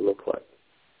going to look like.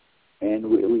 And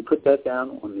we put that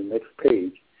down on the next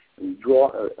page, and we draw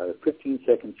a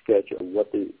 15-second sketch of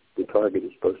what the target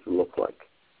is supposed to look like.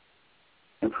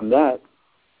 And from that,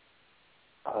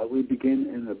 we begin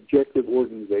an objective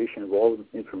organization of all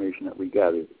the information that we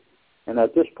gathered. And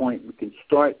at this point, we can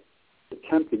start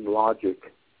attempting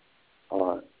logic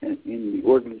in the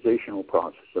organizational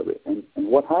process of it. And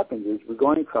what happens is we're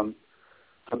going from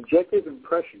subjective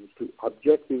impressions to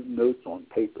objective notes on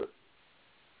paper.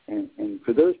 And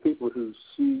for those people who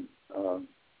see,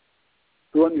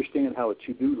 who understand how a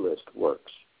to-do list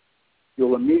works,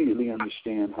 you'll immediately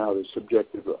understand how the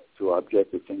subjective to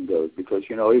objective thing goes. Because,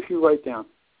 if you write down,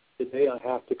 today I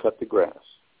have to cut the grass,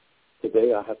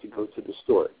 today I have to go to the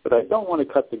store, but I don't want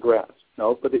to cut the grass.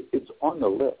 No, but it's on the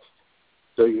list,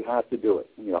 so you have to do it.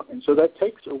 And so that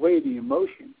takes away the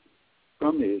emotion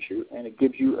from the issue, and it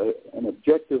gives you an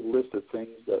objective list of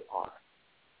things that are.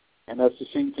 And that's the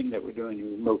same thing that we're doing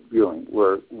in remote viewing.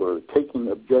 We're taking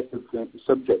objective things,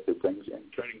 subjective things, and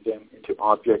turning them into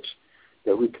objects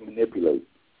that we can manipulate.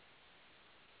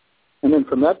 And then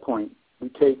from that point, we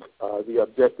take the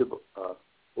objective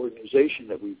organization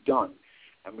that we've done,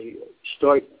 and we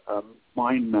start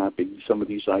mind mapping some of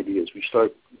these ideas. We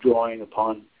start drawing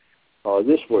upon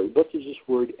this word. What does this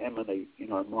word emanate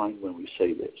in our mind when we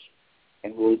say this?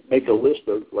 And we'll make a list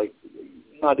of,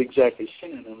 not exactly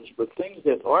synonyms, but things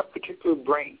that our particular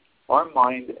brain, our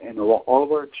mind, and all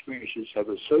of our experiences have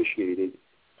associated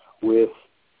with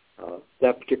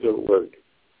that particular word.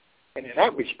 And in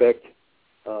that respect,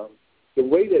 the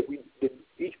way that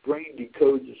each brain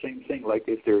decodes the same thing, like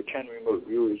if there are 10 remote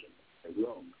viewers in a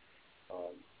room,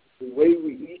 the way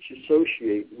we each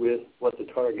associate with what the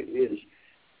target is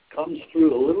comes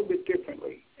through a little bit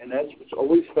differently. And that's what's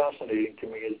always fascinating to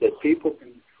me, is that people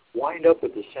can wind up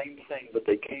with the same thing, but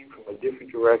they came from a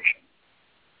different direction.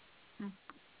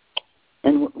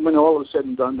 And when all is said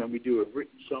and done, then we do a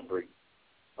written summary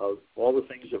of all the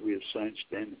things that we have sensed,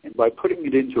 and by putting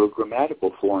it into a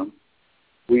grammatical form,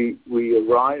 we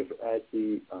arrive at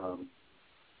the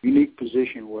unique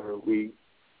position where we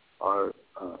are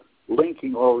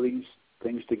linking all these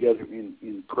things together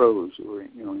in prose, or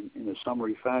in a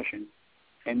summary fashion.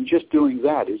 And just doing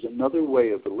that is another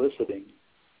way of eliciting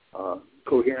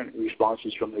coherent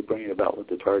responses from the brain about what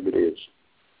the target is.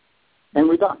 And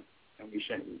we're done. And we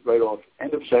send right off,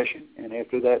 end of session. And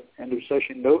after that end of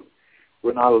session note,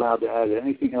 we're not allowed to add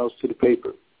anything else to the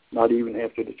paper, not even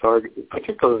after the target,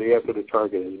 particularly after the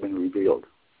target has been revealed.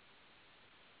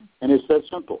 And it's that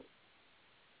simple.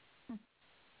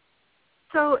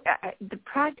 So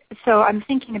so I'm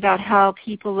thinking about how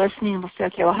people listening will say,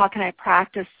 okay, well, how can I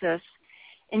practice this?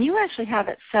 And you actually have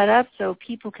it set up so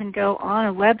people can go on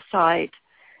a website.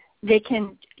 They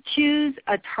can choose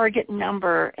a target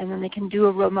number, and then they can do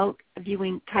a remote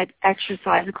viewing type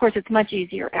exercise. Of course, it's much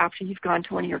easier after you've gone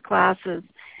to one of your classes.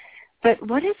 But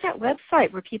what is that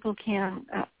website where people can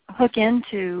hook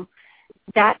into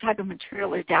that type of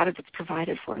material or data that's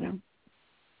provided for them?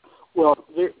 Well,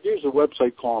 there's a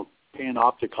website called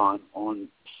Panopticon on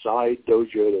Psi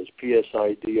Dojo. That's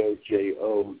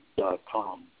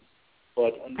PSIDOJO.com.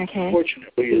 But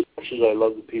unfortunately, as much as I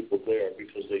love the people there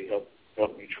because they help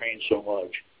me train so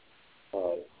much,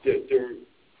 their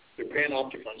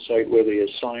Panopticon site where they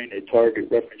assign a target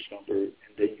reference number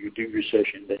and then you do your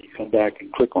session, then you come back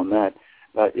and click on that,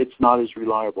 it's not as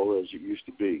reliable as it used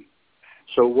to be.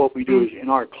 So what we do is in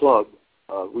our club,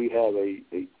 we have a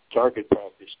target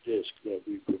practice disc that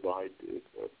we provide to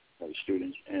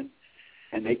students, and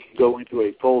they can go into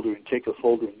a folder and take a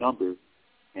folder number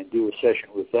and do a session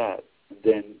with that, and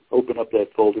then open up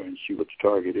that folder and see what the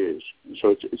target is. And so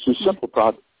it's a simple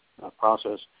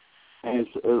process, and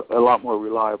it's a lot more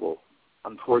reliable.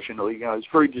 Unfortunately, it's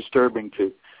very disturbing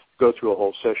to go through a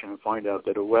whole session and find out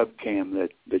that a webcam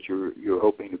that you're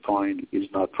hoping to find is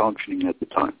not functioning at the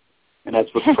time, and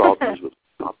that's what the problem is with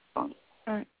Panopticon.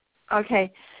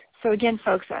 Okay. So again,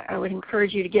 folks, I would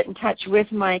encourage you to get in touch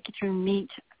with Mike through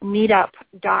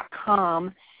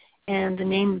meetup.com. And the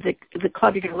name of the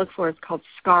club you're going to look for is called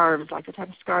Scarves, like the type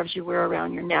of scarves you wear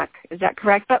around your neck. Is that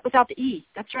correct? But without the E.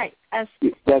 That's right.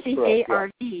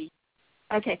 SCARD.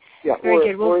 Okay. Yeah,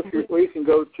 Very good. Or you can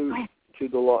go to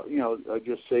the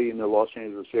just say in the Los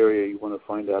Angeles area you want to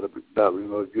find out about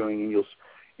remote viewing, and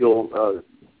you'll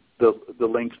the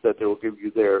links that they will give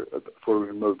you there for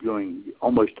remote viewing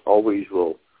almost always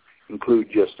will include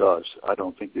just us. I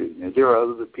don't think there are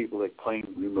other people that claim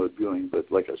remote viewing,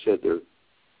 but like I said,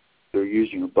 they're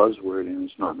using a buzzword and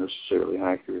it's not necessarily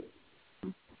accurate.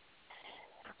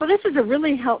 Well, this is a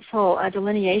really helpful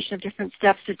delineation of different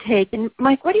steps to take. And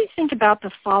Mike, what do you think about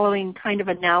the following kind of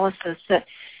analysis that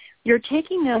you're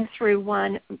taking them through,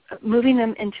 one, moving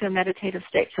them into a meditative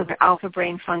state so their alpha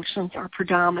brain functions are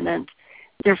predominant.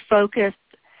 They're focused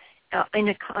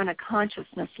on a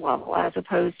consciousness level as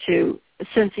opposed to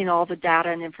sensing all the data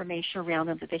and information around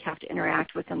them that they have to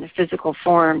interact with in the physical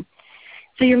form.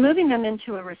 So you're moving them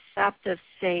into a receptive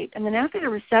state. And then after they're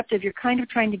receptive, you're kind of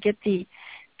trying to get the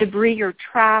debris or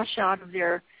trash out of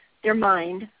their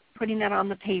mind, putting that on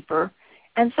the paper.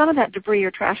 And some of that debris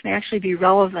or trash may actually be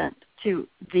relevant to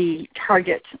the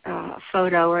target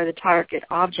photo or the target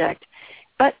object,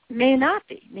 but may not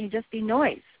be, may just be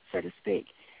noise, so to speak.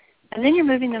 And then you're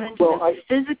moving them into this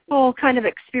physical kind of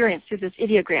experience through this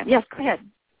ideogram. Yes, go ahead.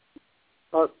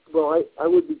 I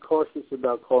would be cautious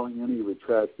about calling any of it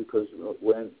trash because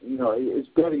when, it's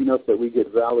bad enough that we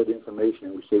get valid information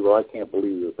and we say, well, I can't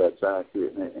believe that that's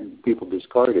accurate, and people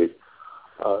discard it.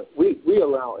 We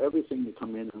allow everything to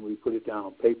come in and we put it down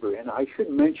on paper. And I should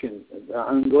mention,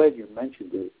 I'm glad you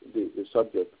mentioned the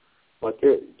subject, but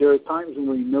there are times when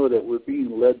we know that we're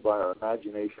being led by our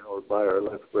imagination or by our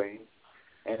left brain,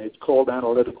 and it's called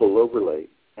analytical overlay.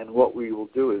 And what we will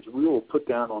do is we will put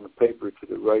down on the paper to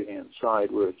the right-hand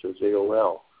side where it says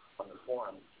AOL on the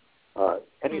form,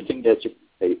 anything that's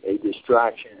a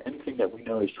distraction, anything that we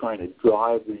know is trying to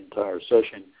drive the entire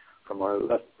session from our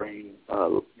left brain,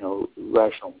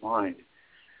 rational mind.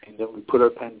 And then we put our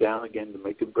pen down again to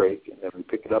make a break, and then we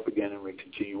pick it up again and we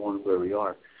continue on where we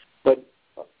are. But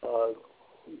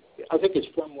I think it's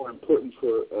far more important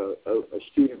for a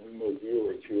student remote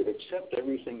viewer to accept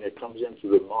everything that comes into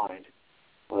the mind.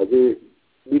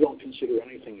 We don't consider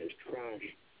anything as trash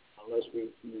unless we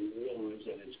realize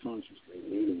that it's consciously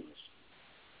leading us.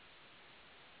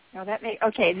 Now that's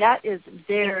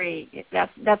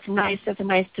nice. That's a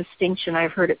nice distinction.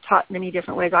 I've heard it taught many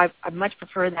different ways. I much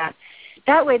prefer that.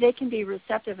 That way they can be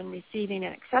receptive and receiving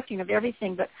and accepting of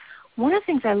everything. But one of the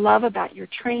things I love about your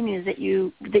training is that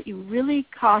you really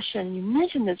caution. You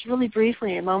mentioned this really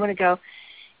briefly a moment ago.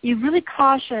 You really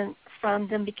caution from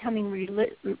them becoming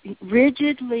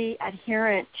rigidly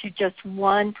adherent to just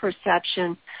one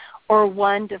perception or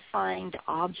one defined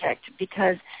object,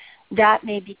 because that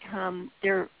may become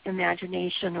their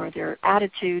imagination or their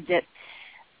attitude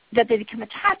that they become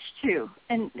attached to.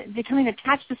 And becoming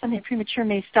attached to something premature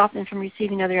may stop them from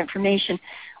receiving other information.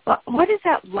 Well, what is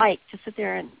that like to sit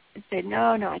there and say,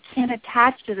 no, I can't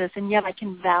attach to this, and yet I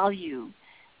can value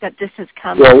that this has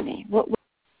come to me?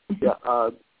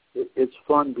 It's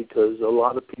fun because a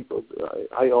lot of people,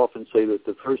 I often say that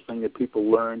the first thing that people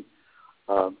learn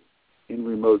in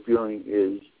remote viewing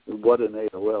is what an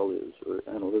AOL is, or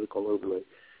analytical overlay.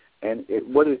 And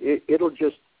it'll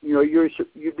just,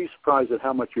 you'd be surprised at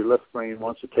how much your left brain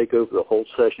wants to take over the whole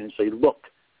session and say, look,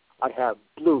 I have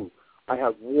blue, I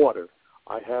have water,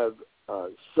 I have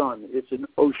sun, it's an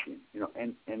ocean,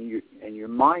 and your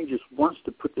mind just wants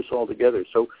to put this all together.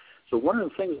 So one of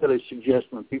the things that I suggest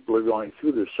when people are going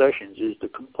through their sessions is to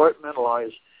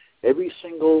compartmentalize every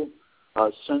single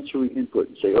sensory input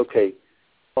and say, okay,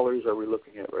 what colors are we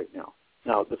looking at right now?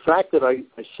 Now, the fact that I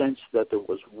sensed that there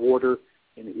was water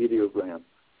in the ideogram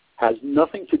has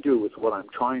nothing to do with what I'm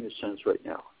trying to sense right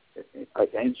now.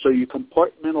 And so you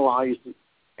compartmentalize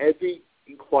every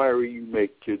inquiry you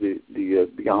make to the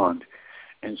beyond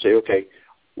and say, okay,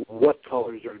 what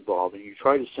colors are involved? And you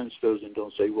try to sense those and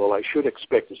don't say, well, I should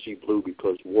expect to see blue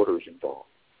because water is involved.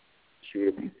 See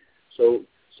what I mean? So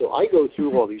I go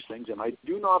through all these things, and I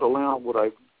do not allow what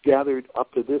I've gathered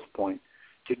up to this point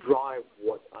to drive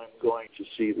what I'm going to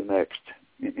see in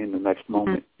the next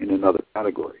moment in another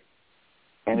category.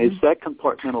 And it's that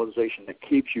compartmentalization that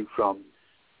keeps you from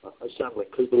assembling,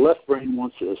 because the left brain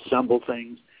wants to assemble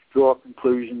things, draw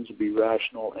conclusions, be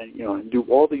rational, and do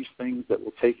all these things that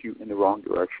will take you in the wrong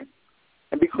direction.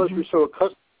 And because we're so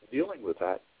accustomed to dealing with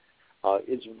that,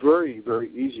 it's very,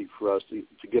 very easy for us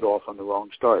to get off on the wrong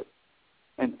start.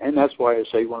 And that's why I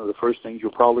say one of the first things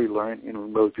you'll probably learn in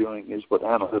remote viewing is what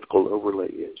analytical overlay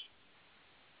is.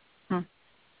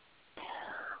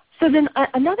 So then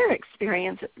another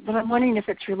experience that I'm wondering if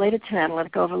it's related to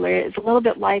analytical overlay is a little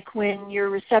bit like when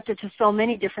you're receptive to so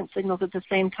many different signals at the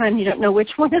same time, you don't know which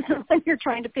one is the one you're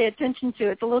trying to pay attention to.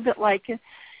 It's a little bit like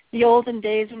the olden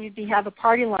days when you'd have a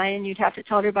party line and you'd have to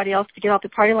tell everybody else to get off the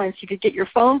party line so you could get your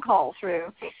phone call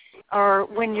through, or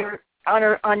when you're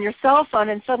on your cell phone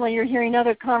and suddenly you're hearing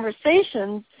other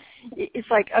conversations, it's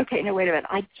like, okay, no, wait a minute.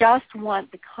 I just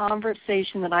want the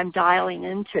conversation that I'm dialing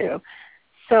into.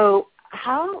 So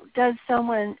how does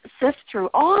someone sift through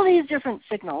all these different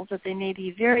signals that they may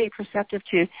be very perceptive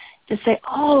to say,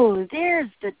 oh, there's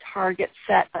the target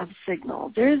set of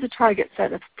signals. There's the target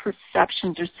set of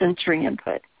perceptions or sensory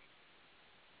input?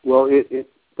 Well,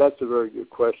 that's a very good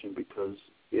question, because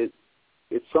it's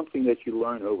something that you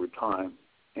learn over time,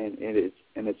 and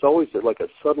it's always like a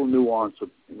subtle nuance of,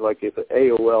 like, if an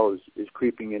AOL is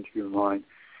creeping into your mind,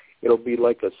 it'll be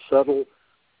like a subtle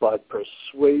but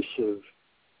persuasive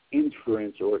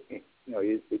inference, or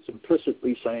it's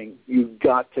implicitly saying you've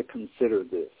got to consider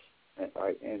this,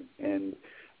 right? And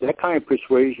that kind of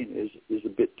persuasion is a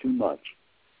bit too much.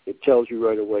 It tells you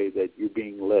right away that you're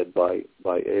being led by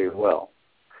AOL.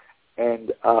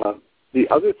 And the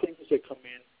other things that come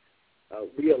in,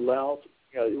 we allow,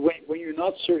 when you're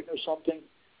not certain of something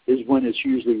is when it's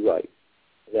usually right.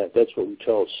 That's what we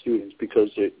tell students, because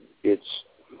it's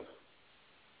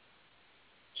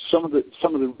some of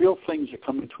the real things that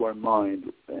come into our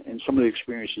mind, and some of the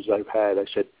experiences I've had, I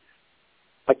said,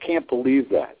 I can't believe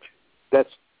that. That's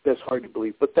hard to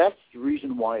believe. But that's the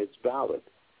reason why it's valid,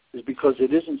 is because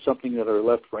it isn't something that our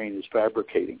left brain is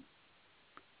fabricating.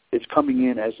 It's coming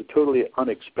in as a totally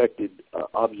unexpected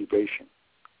observation.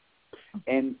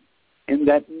 And in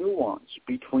that nuance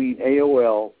between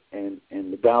AOL and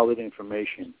the valid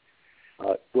information,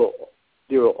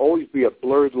 there will always be a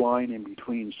blurred line in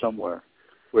between somewhere,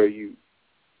 where you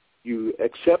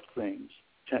accept things.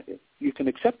 You can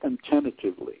accept them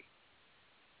tentatively,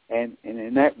 and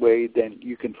in that way, then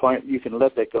you can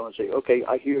let that go and say, okay,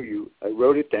 I hear you. I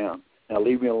wrote it down. Now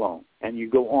leave me alone. And you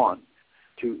go on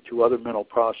to other mental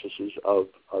processes of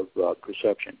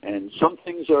perception. And some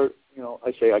things are,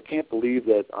 I say, I can't believe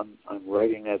that I'm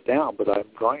writing that down, but I'm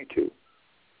going to.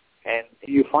 And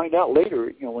you find out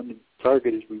later, when the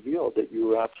target is revealed, that you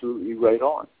were absolutely right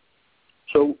on.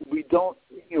 So we don't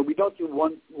do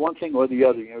one thing or the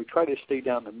other. We try to stay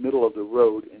down the middle of the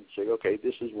road and say, okay,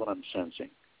 this is what I'm sensing.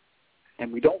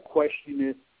 And we don't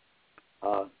question it,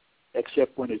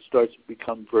 except when it starts to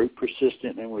become very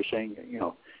persistent, and we're saying,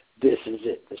 this is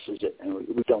it, and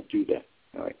we don't do that.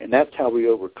 All right? And that's how we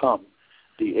overcome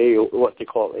what they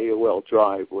call AOL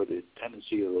drive, or the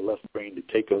tendency of the left brain to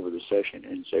take over the session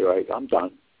and say, all right, I'm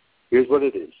done. Here's what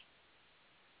it is.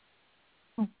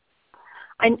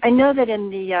 I know that in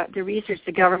the research,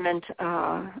 the government,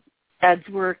 Ed's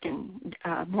work and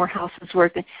Morehouse's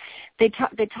work, they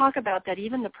talk about that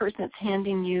even the person that's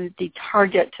handing you the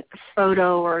target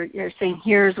photo, or you're saying,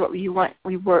 here's what we want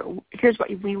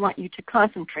you to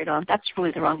concentrate on. That's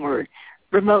really the wrong word.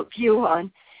 Remote view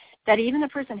on. That even the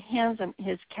person hands them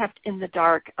is kept in the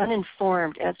dark,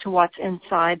 uninformed as to what's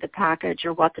inside the package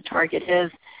or what the target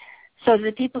is, so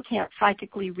that people can't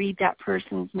psychically read that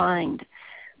person's mind.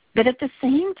 But at the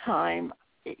same time,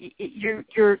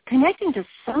 you're connecting to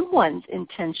someone's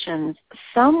intentions,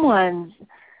 someone's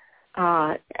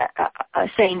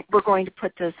saying, we're going to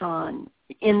put this on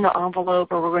in the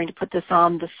envelope, or we're going to put this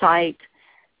on the site.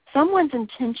 Someone's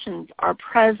intentions are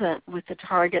present with the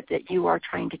target that you are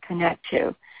trying to connect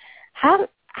to. How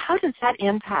does that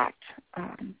impact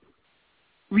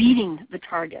reading the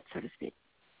target, so to speak?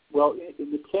 Well,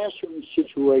 in the classroom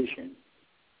situation,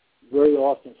 very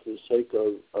often, for the sake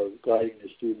of guiding the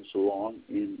students along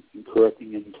in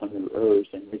correcting any kind of errors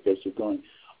and make as they're going,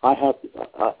 I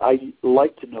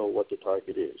like to know what the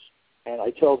target is, and I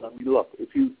tell them, look,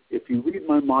 if you read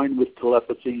my mind with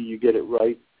telepathy and you get it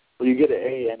right, well, you get an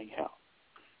A anyhow,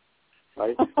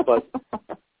 right? But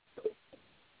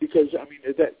because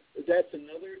that's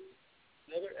another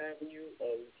avenue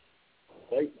of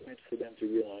enlightenment for them to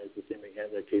realize that they may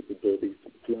have that capability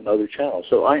through another channel.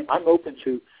 So I'm open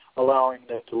to allowing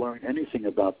them to learn anything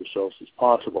about themselves as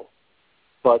possible.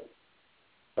 But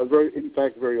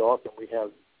very often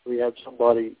we have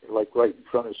somebody, like, right in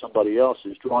front of somebody else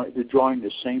is drawing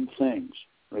the same things.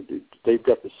 Right? They've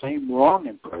got the same wrong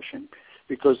impression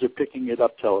because they're picking it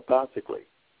up telepathically.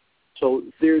 So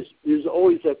there's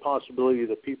always that possibility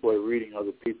that people are reading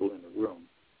other people in the room.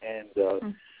 And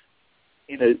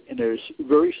in a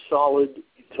very solid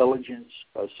intelligence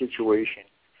situation,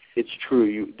 it's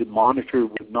true. The monitor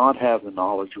would not have the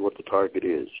knowledge of what the target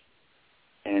is.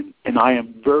 And I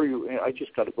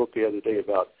just got a book the other day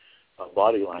about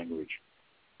body language,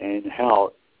 and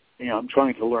how, I'm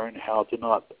trying to learn how to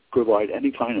not provide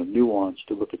any kind of nuance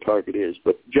to what the target is.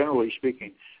 But generally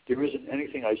speaking, there isn't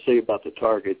anything I say about the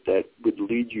target that would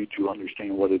lead you to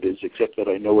understand what it is, except that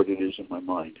I know what it is in my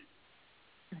mind.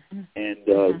 Mm-hmm.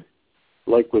 And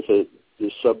like with the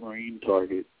submarine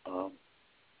target,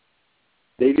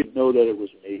 they didn't know that it was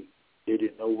me. They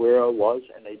didn't know where I was,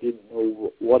 and they didn't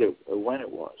know what it or when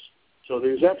it was. So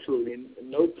there's absolutely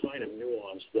no kind of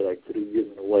nuance that I could have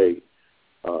given away,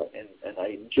 and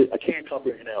I can't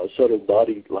comprehend how subtle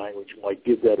body language might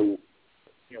give that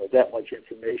that much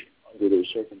information under those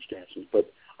circumstances.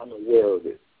 But I'm aware of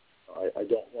it. I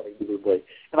don't want to give it away,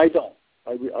 and I don't.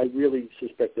 I really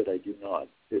suspect that I do not,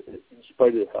 in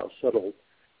spite of how subtle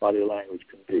body language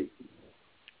can be.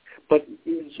 But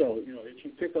even so, if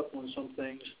you pick up on some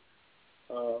things,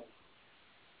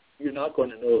 you're not going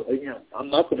to know. I'm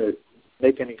not going to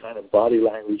make any kind of body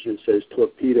language that says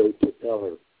torpedo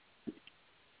propeller,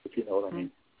 if you know what I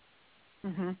mean.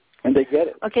 Mm-hmm. And they get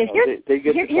it. Okay, they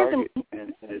get the target,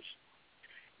 and it's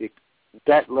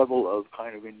that level of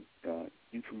kind of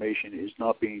information is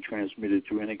not being transmitted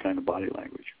through any kind of body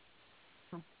language.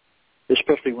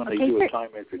 Especially when they do it time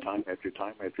after time after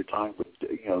time after time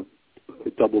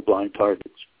with double-blind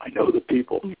targets. I know the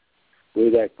people.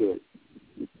 They're that good.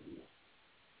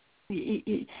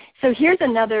 So here's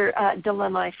another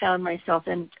dilemma I found myself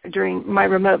in during my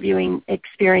remote viewing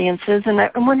experiences, and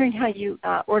I'm wondering how you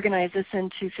organize this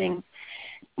into things.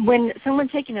 When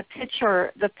someone's taking a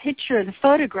picture, the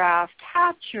photograph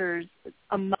captures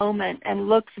a moment and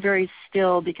looks very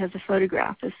still because the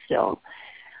photograph is still.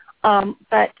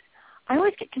 But I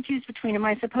always get confused between, am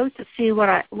I supposed to see what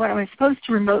am I supposed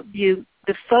to remote view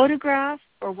the photograph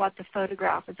or what the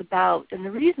photograph is about? And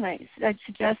the reason I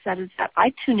suggest that is that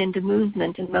I tune into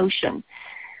movement and motion.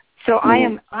 So I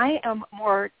am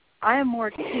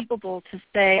more capable to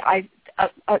say I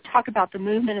talk about the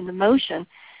movement and the motion,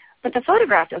 but the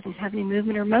photograph doesn't have any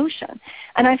movement or motion.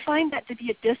 And I find that to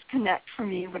be a disconnect for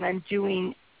me when I'm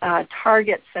doing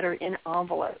targets that are in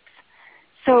envelopes.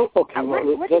 So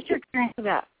what is your experience with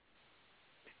that?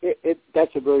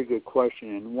 That's a very good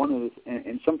question, and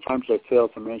and sometimes I fail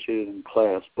to mention it in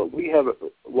class, but we have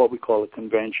what we call a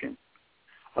convention,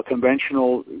 a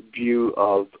conventional view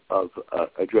of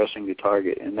addressing the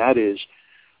target, and that is,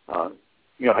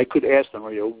 I could ask them,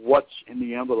 what's in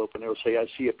the envelope, and they'll say, I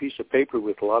see a piece of paper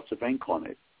with lots of ink on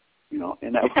it,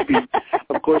 and that would be,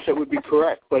 of course, that would be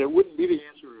correct, but it wouldn't be the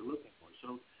answer we're looking for.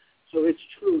 So it's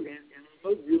true, and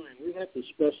remote viewing, we have to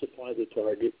specify the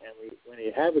target, and we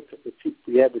have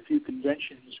a few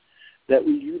conventions that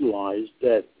we utilize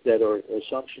that are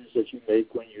assumptions that you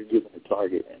make when you're given a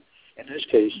target. And in this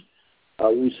case,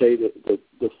 we say that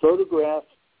the photograph,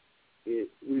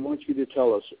 we want you to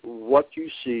tell us what you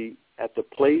see at the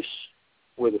place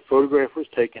where the photograph was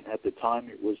taken at the time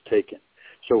it was taken.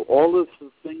 So all of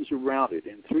the things around it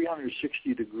in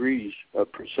 360 degrees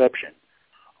of perception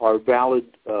are valid,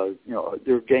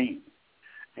 they're game.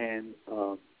 And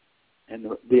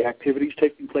the activities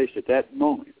taking place at that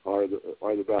moment are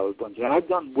the valid ones. And I've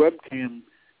done webcam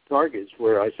targets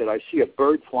where I said, I see a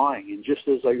bird flying, and just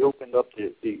as I opened up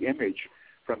the image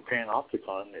from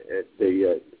Panopticon,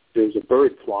 there's a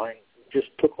bird flying, just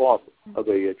took off of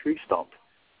a tree stump.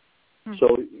 Mm-hmm.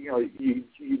 So,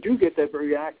 you do get that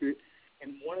very accurate.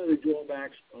 And one of the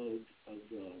drawbacks of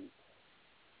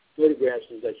photographs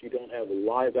is that you don't have a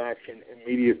live action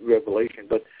immediate revelation,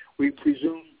 but we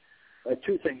presume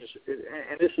two things,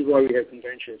 and this is why we have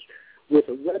conventions. With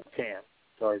a webcam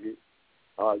target,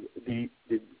 the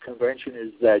convention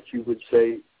is that you would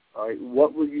say, all right,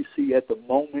 what will you see at the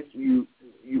moment you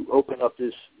open up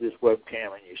this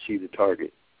webcam and you see the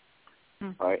target?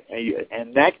 Mm. All right,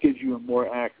 and that gives you a more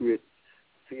accurate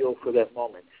feel for that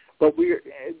moment. But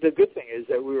the good thing is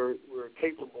that we're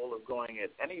capable of going at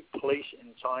any place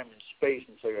in time and space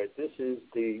and say, right, this is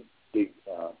the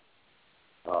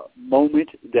moment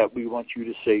that we want you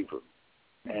to savor,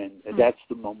 and that's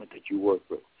the moment that you work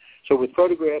with. So with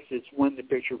photographs, it's when the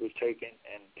picture was taken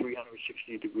and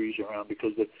 360 degrees around,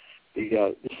 because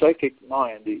the psychic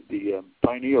mind, the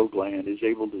pineal gland, is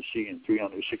able to see in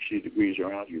 360 degrees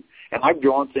around you. And I've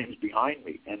drawn things behind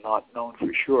me and not known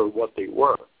for sure what they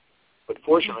were. But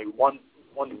fortunately, one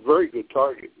very good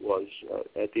target was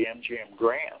at the MGM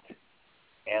Grand,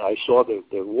 and I saw the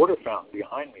water fountain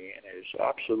behind me, and it's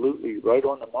absolutely right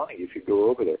on the money if you go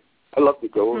over there. I love to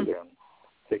go over there and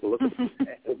take a look at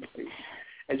it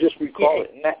and just recall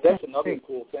it. And that's another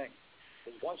cool thing,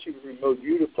 is once you remote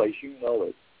view the place, you know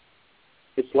it.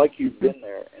 It's like you've been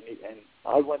there. And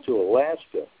I went to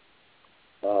Alaska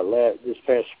this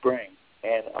past spring,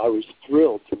 and I was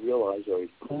thrilled to realize I was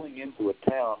pulling into a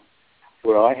town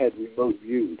where I had remote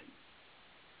viewed.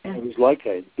 And it was like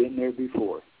I had been there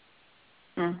before.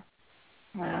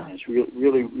 Wow. And it's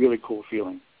really, really cool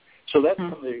feeling. So that's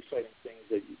some of the exciting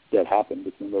things that happen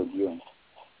with remote viewing.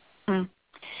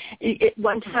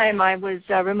 One time I was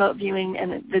remote viewing,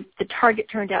 and the target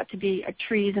turned out to be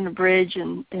trees and a bridge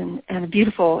and a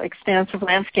beautiful, expansive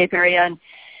landscape area.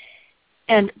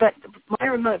 But my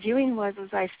remote viewing was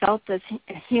I felt this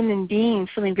human being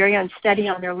feeling very unsteady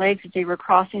on their legs as they were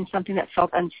crossing something that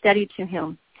felt unsteady to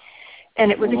him. And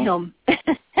it was a him.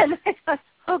 And I thought,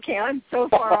 okay, I'm so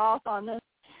far off on this.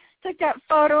 Took that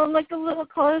photo and looked a little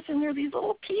close, and there were these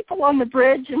little people on the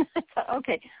bridge. And I thought,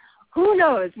 okay, who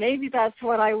knows? Maybe that's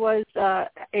what I was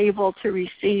able to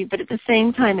receive. But at the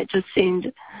same time, it just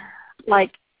seemed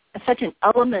like such an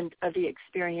element of the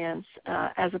experience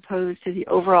as opposed to the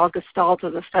overall gestalt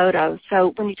of the photo.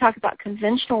 So when you talk about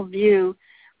conventional view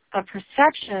of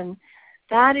perception,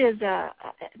 that is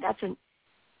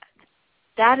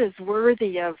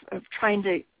worthy of trying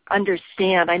to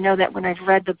understand. I know that when I've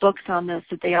read the books on this,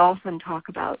 that they often talk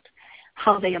about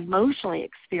how they emotionally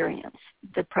experience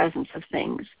the presence of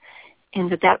things, and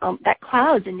that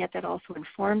clouds, and yet that also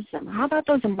informs them. How about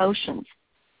those emotions,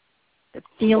 the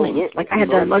feelings? Like I had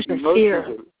the emotion of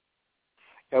fear.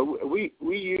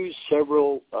 We use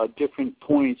several different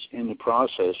points in the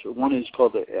process. One is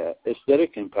called the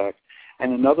aesthetic impact,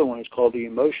 and another one is called the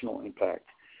emotional impact.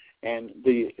 And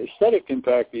the aesthetic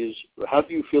impact is how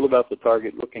do you feel about the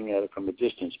target looking at it from a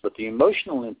distance, but the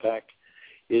emotional impact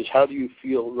is how do you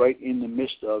feel right in the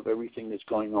midst of everything that's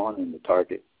going on in the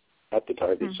target, at the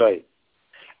target site.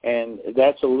 And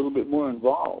that's a little bit more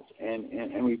involved,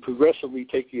 and we progressively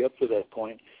take you up to that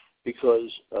point because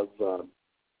of,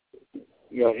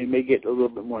 it may get a little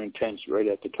bit more intense right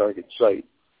at the target site.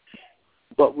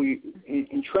 But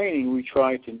in training, we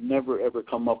try to never, ever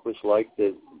come up with like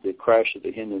the crash of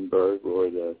the Hindenburg or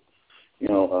the,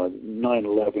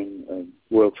 9/11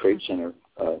 World Trade Center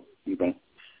event,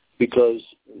 because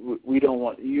we don't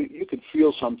want, you could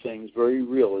feel some things very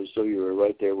real as though you were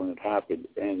right there when it happened.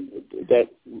 And that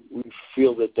we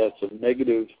feel that that's a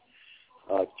negative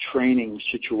training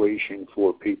situation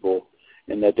for people,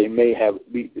 and that they may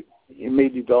may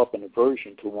develop an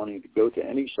aversion to wanting to go to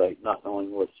any site not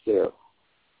knowing what's there.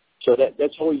 So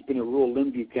that's always been a rule.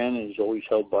 Lynn Buchanan has always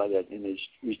held by that in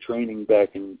his training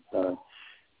back in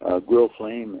Grill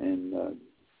Flame and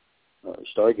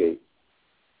Stargate,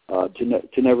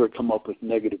 to never come up with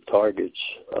negative targets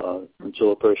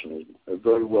until a person is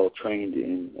very well trained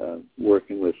in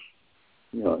working with,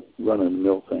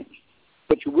 run-of-the-mill things.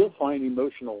 But you will find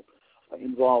emotional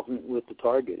involvement with the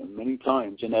target many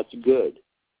times, and that's good.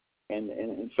 And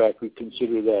in fact, we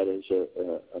consider that as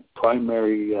a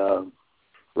primary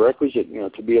requisite,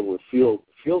 to be able to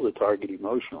feel the target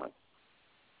emotionally.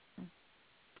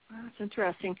 Wow, that's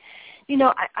interesting.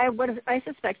 I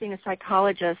suspect being a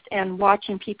psychologist and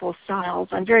watching people's styles,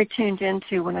 I'm very tuned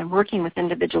into when I'm working with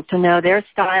individuals to know their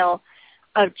style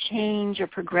of change or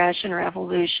progression or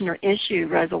evolution or issue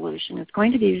resolution is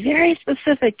going to be very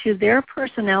specific to their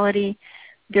personality,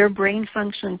 their brain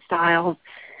function styles.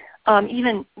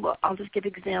 I'll just give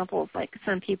examples, like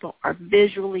some people are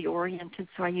visually oriented,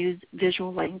 so I use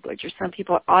visual language, or some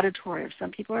people are auditory, or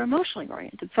some people are emotionally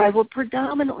oriented. So I will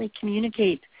predominantly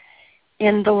communicate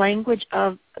in the language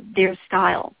of their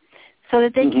style so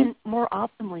that they can more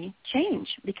optimally change,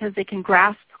 because they can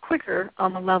grasp quicker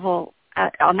on that level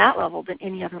than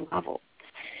any other level.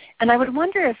 And I would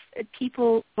wonder if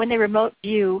people, when they remote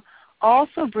view,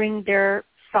 also bring their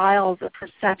styles of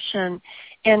perception,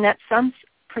 and that some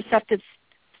perceptive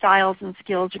styles and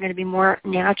skills are going to be more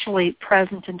naturally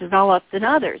present and developed than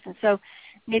others. And so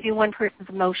maybe one person's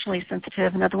emotionally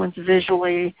sensitive, another one's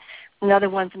visually, another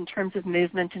one's in terms of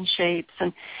movement and shapes.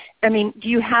 And do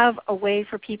you have a way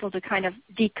for people to kind of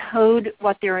decode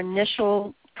what their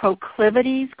initial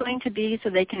proclivity is going to be so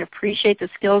they can appreciate the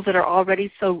skills that are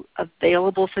already so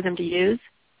available for them to use?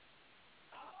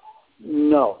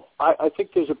 No. I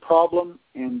think there's a problem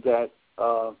in that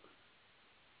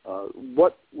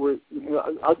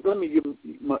let me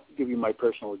give you my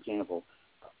personal example.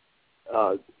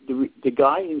 The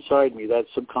guy inside me, that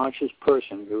subconscious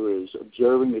person who is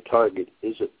observing the target,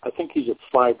 I think he's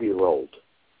a 5-year-old,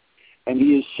 and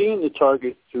he is seeing the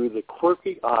target through the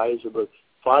quirky eyes of a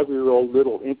 5-year-old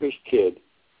little impish kid,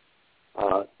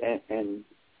 and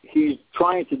he's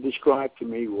trying to describe to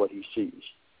me what he sees.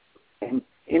 And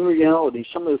in reality,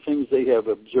 some of the things they have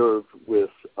observed with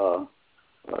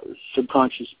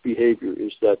subconscious behavior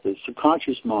is that the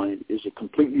subconscious mind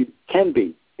can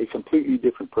be a completely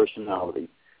different personality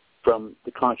from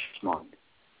the conscious mind.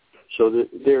 So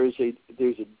there's a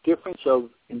difference of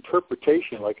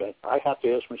interpretation. Like I have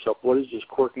to ask myself, what is this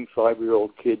quirky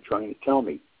 5-year-old kid trying to tell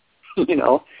me?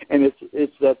 and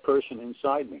it's that person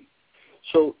inside me.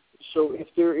 So if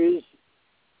there is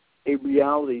a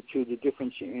reality to the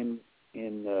difference in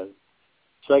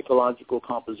psychological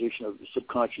composition of the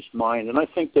subconscious mind, and I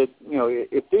think that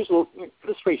if there's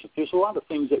let's face it, there's a lot of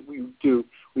things that we do.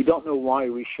 We don't know why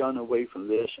we shun away from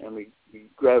this, and we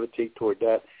gravitate toward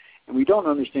that, and we don't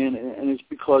understand, and it's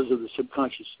because of the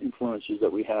subconscious influences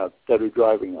that we have that are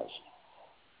driving us.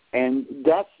 And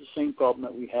that's the same problem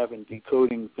that we have in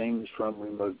decoding things from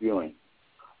remote viewing.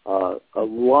 A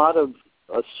lot of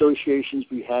associations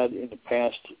we had in the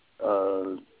past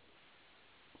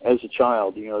as a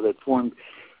child, that formed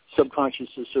subconscious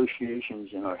associations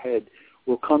in our head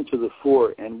will come to the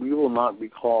fore, and we will not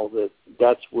recall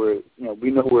that's where,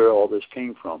 we know where all this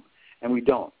came from, and we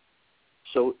don't.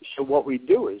 So what we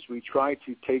do is we try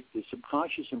to take the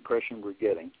subconscious impression we're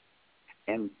getting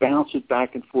and bounce it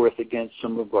back and forth against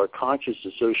some of our conscious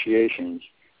associations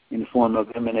in the form of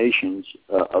emanations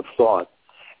of thought,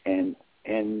 and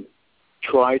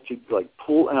try to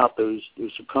pull out those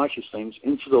subconscious things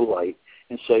into the light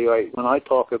and say, all right, when I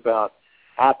talk about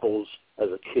apples as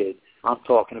a kid, I'm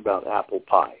talking about apple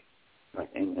pie, right?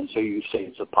 And so you say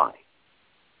it's a pie,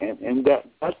 and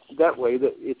that's that way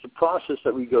that it's a process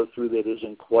that we go through that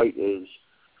isn't quite as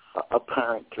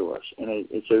apparent to us, and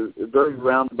it's a very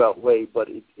roundabout way, but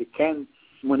it can,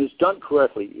 when it's done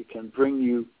correctly, it can bring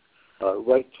you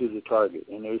right to the target.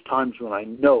 And there's times when I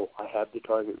know I have the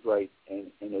target right,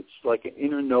 and it's like an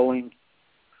inner knowing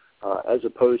as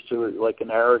opposed to like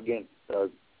an arrogant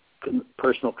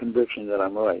personal conviction that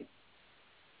I'm right.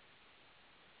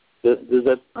 Does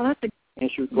that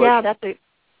answer your question?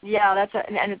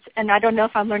 And I don't know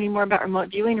if I'm learning more about remote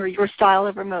viewing or your style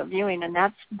of remote viewing, and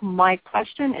that's my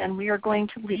question, and we are going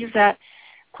to leave that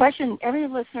question in every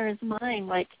listener's mind,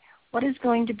 like, what is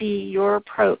going to be your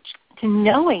approach to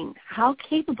knowing how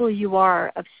capable you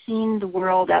are of seeing the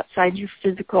world outside your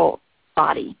physical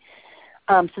body,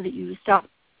 so that you stop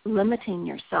limiting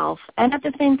yourself, and at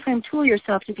the same time tool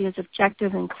yourself to be as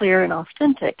objective and clear and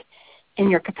authentic in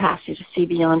your capacity to see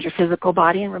beyond your physical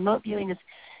body. And remote viewing has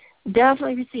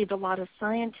definitely received a lot of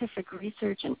scientific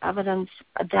research and evidence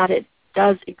that it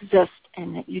does exist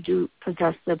and that you do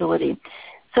possess the ability.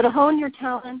 So to hone your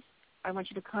talents, I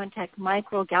want you to contact Mike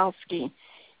Rogalski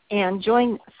and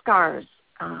join SCARS.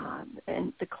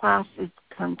 And the class is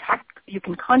you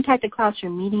can contact the class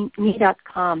through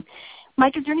me.com.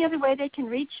 Mike, is there any other way they can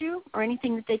reach you or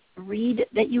anything that they can read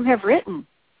that you have written?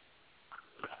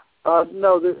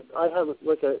 No, I have,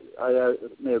 I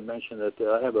may have mentioned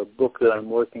that I have a book that I'm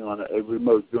working on, a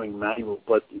remote viewing manual,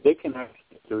 but they can access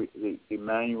the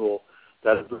manual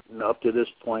that I've written up to this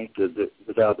point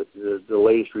without the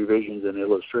latest revisions and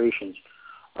illustrations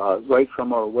right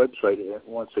from our website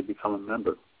once they become a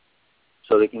member.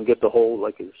 So they can get the whole,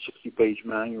 like a 60-page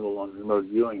manual on remote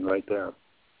viewing right there.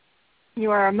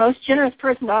 You are a most generous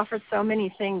person to offer so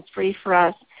many things free for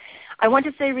us. I want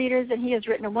to say, readers, that he has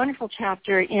written a wonderful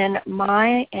chapter in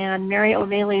my and Mary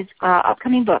O'Malley's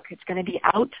upcoming book. It's going to be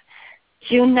out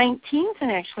June 19th.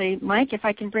 And actually, Mike, if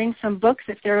I can bring some books,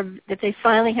 if they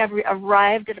finally have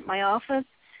arrived at my office,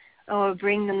 I'll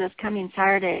bring them this coming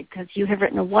Saturday, because you have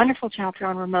written a wonderful chapter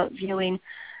on remote viewing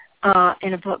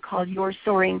in a book called Your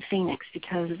Soaring Phoenix,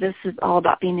 because this is all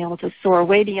about being able to soar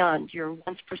way beyond your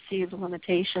once perceived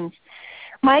limitations.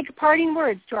 Mike, parting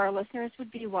words to our listeners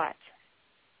would be what?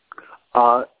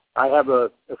 I have a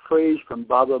phrase from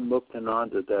Baba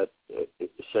Muktananda that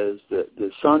it says that the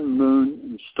sun, moon,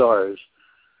 and stars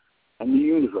and the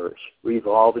universe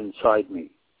revolve inside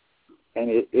me. And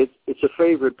it's a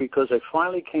favorite because I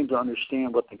finally came to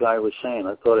understand what the guy was saying.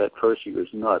 I thought at first he was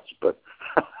nuts, but,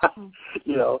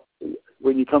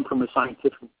 when you come from a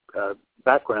scientific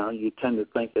background, you tend to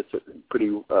think it's pretty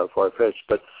far-fetched.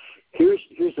 But here's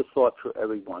a thought for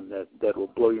everyone that will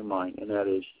blow your mind, and that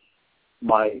is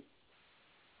my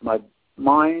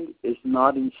mind is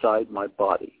not inside my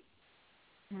body.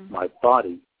 Mm-hmm. My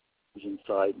body is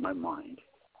inside my mind.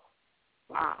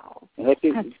 Wow. And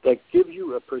that gives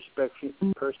you a perspective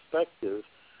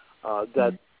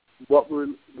that what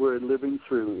we're living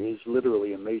through is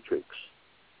literally a matrix.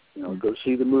 Go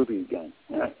see the movie again,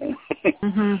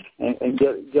 mm-hmm. and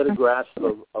get a grasp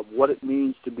of what it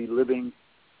means to be living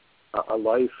a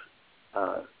life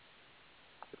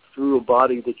through a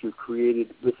body that you've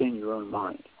created within your own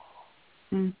mind.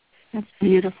 That's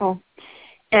beautiful.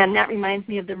 And that reminds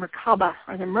me of the Merkaba,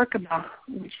 or the Merkaba,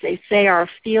 which they say our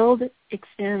field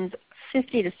extends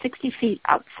 50 to 60 feet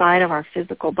outside of our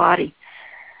physical body.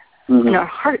 Mm-hmm. And our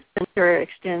heart center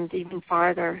extends even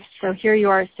farther. So here you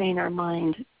are saying our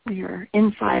mind. We are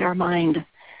inside our mind.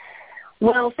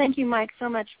 Well, thank you, Mike, so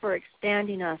much for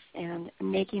expanding us and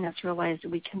making us realize that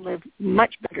we can live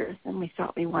much better than we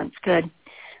thought we once could.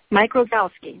 Mike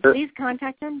Rogalski, please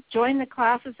contact him, join the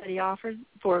classes that he offers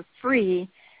for free,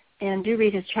 and do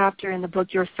read his chapter in the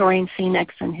book, Your Soaring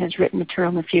Phoenix, and his written material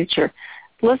in the future.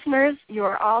 Listeners, you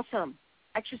are awesome.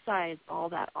 Exercise all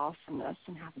that awesomeness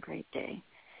and have a great day.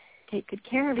 Take good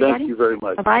care, everybody. Thank you very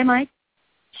much. Bye-bye, Mike.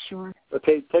 Sure.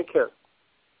 Okay, take care.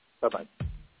 Bye-bye.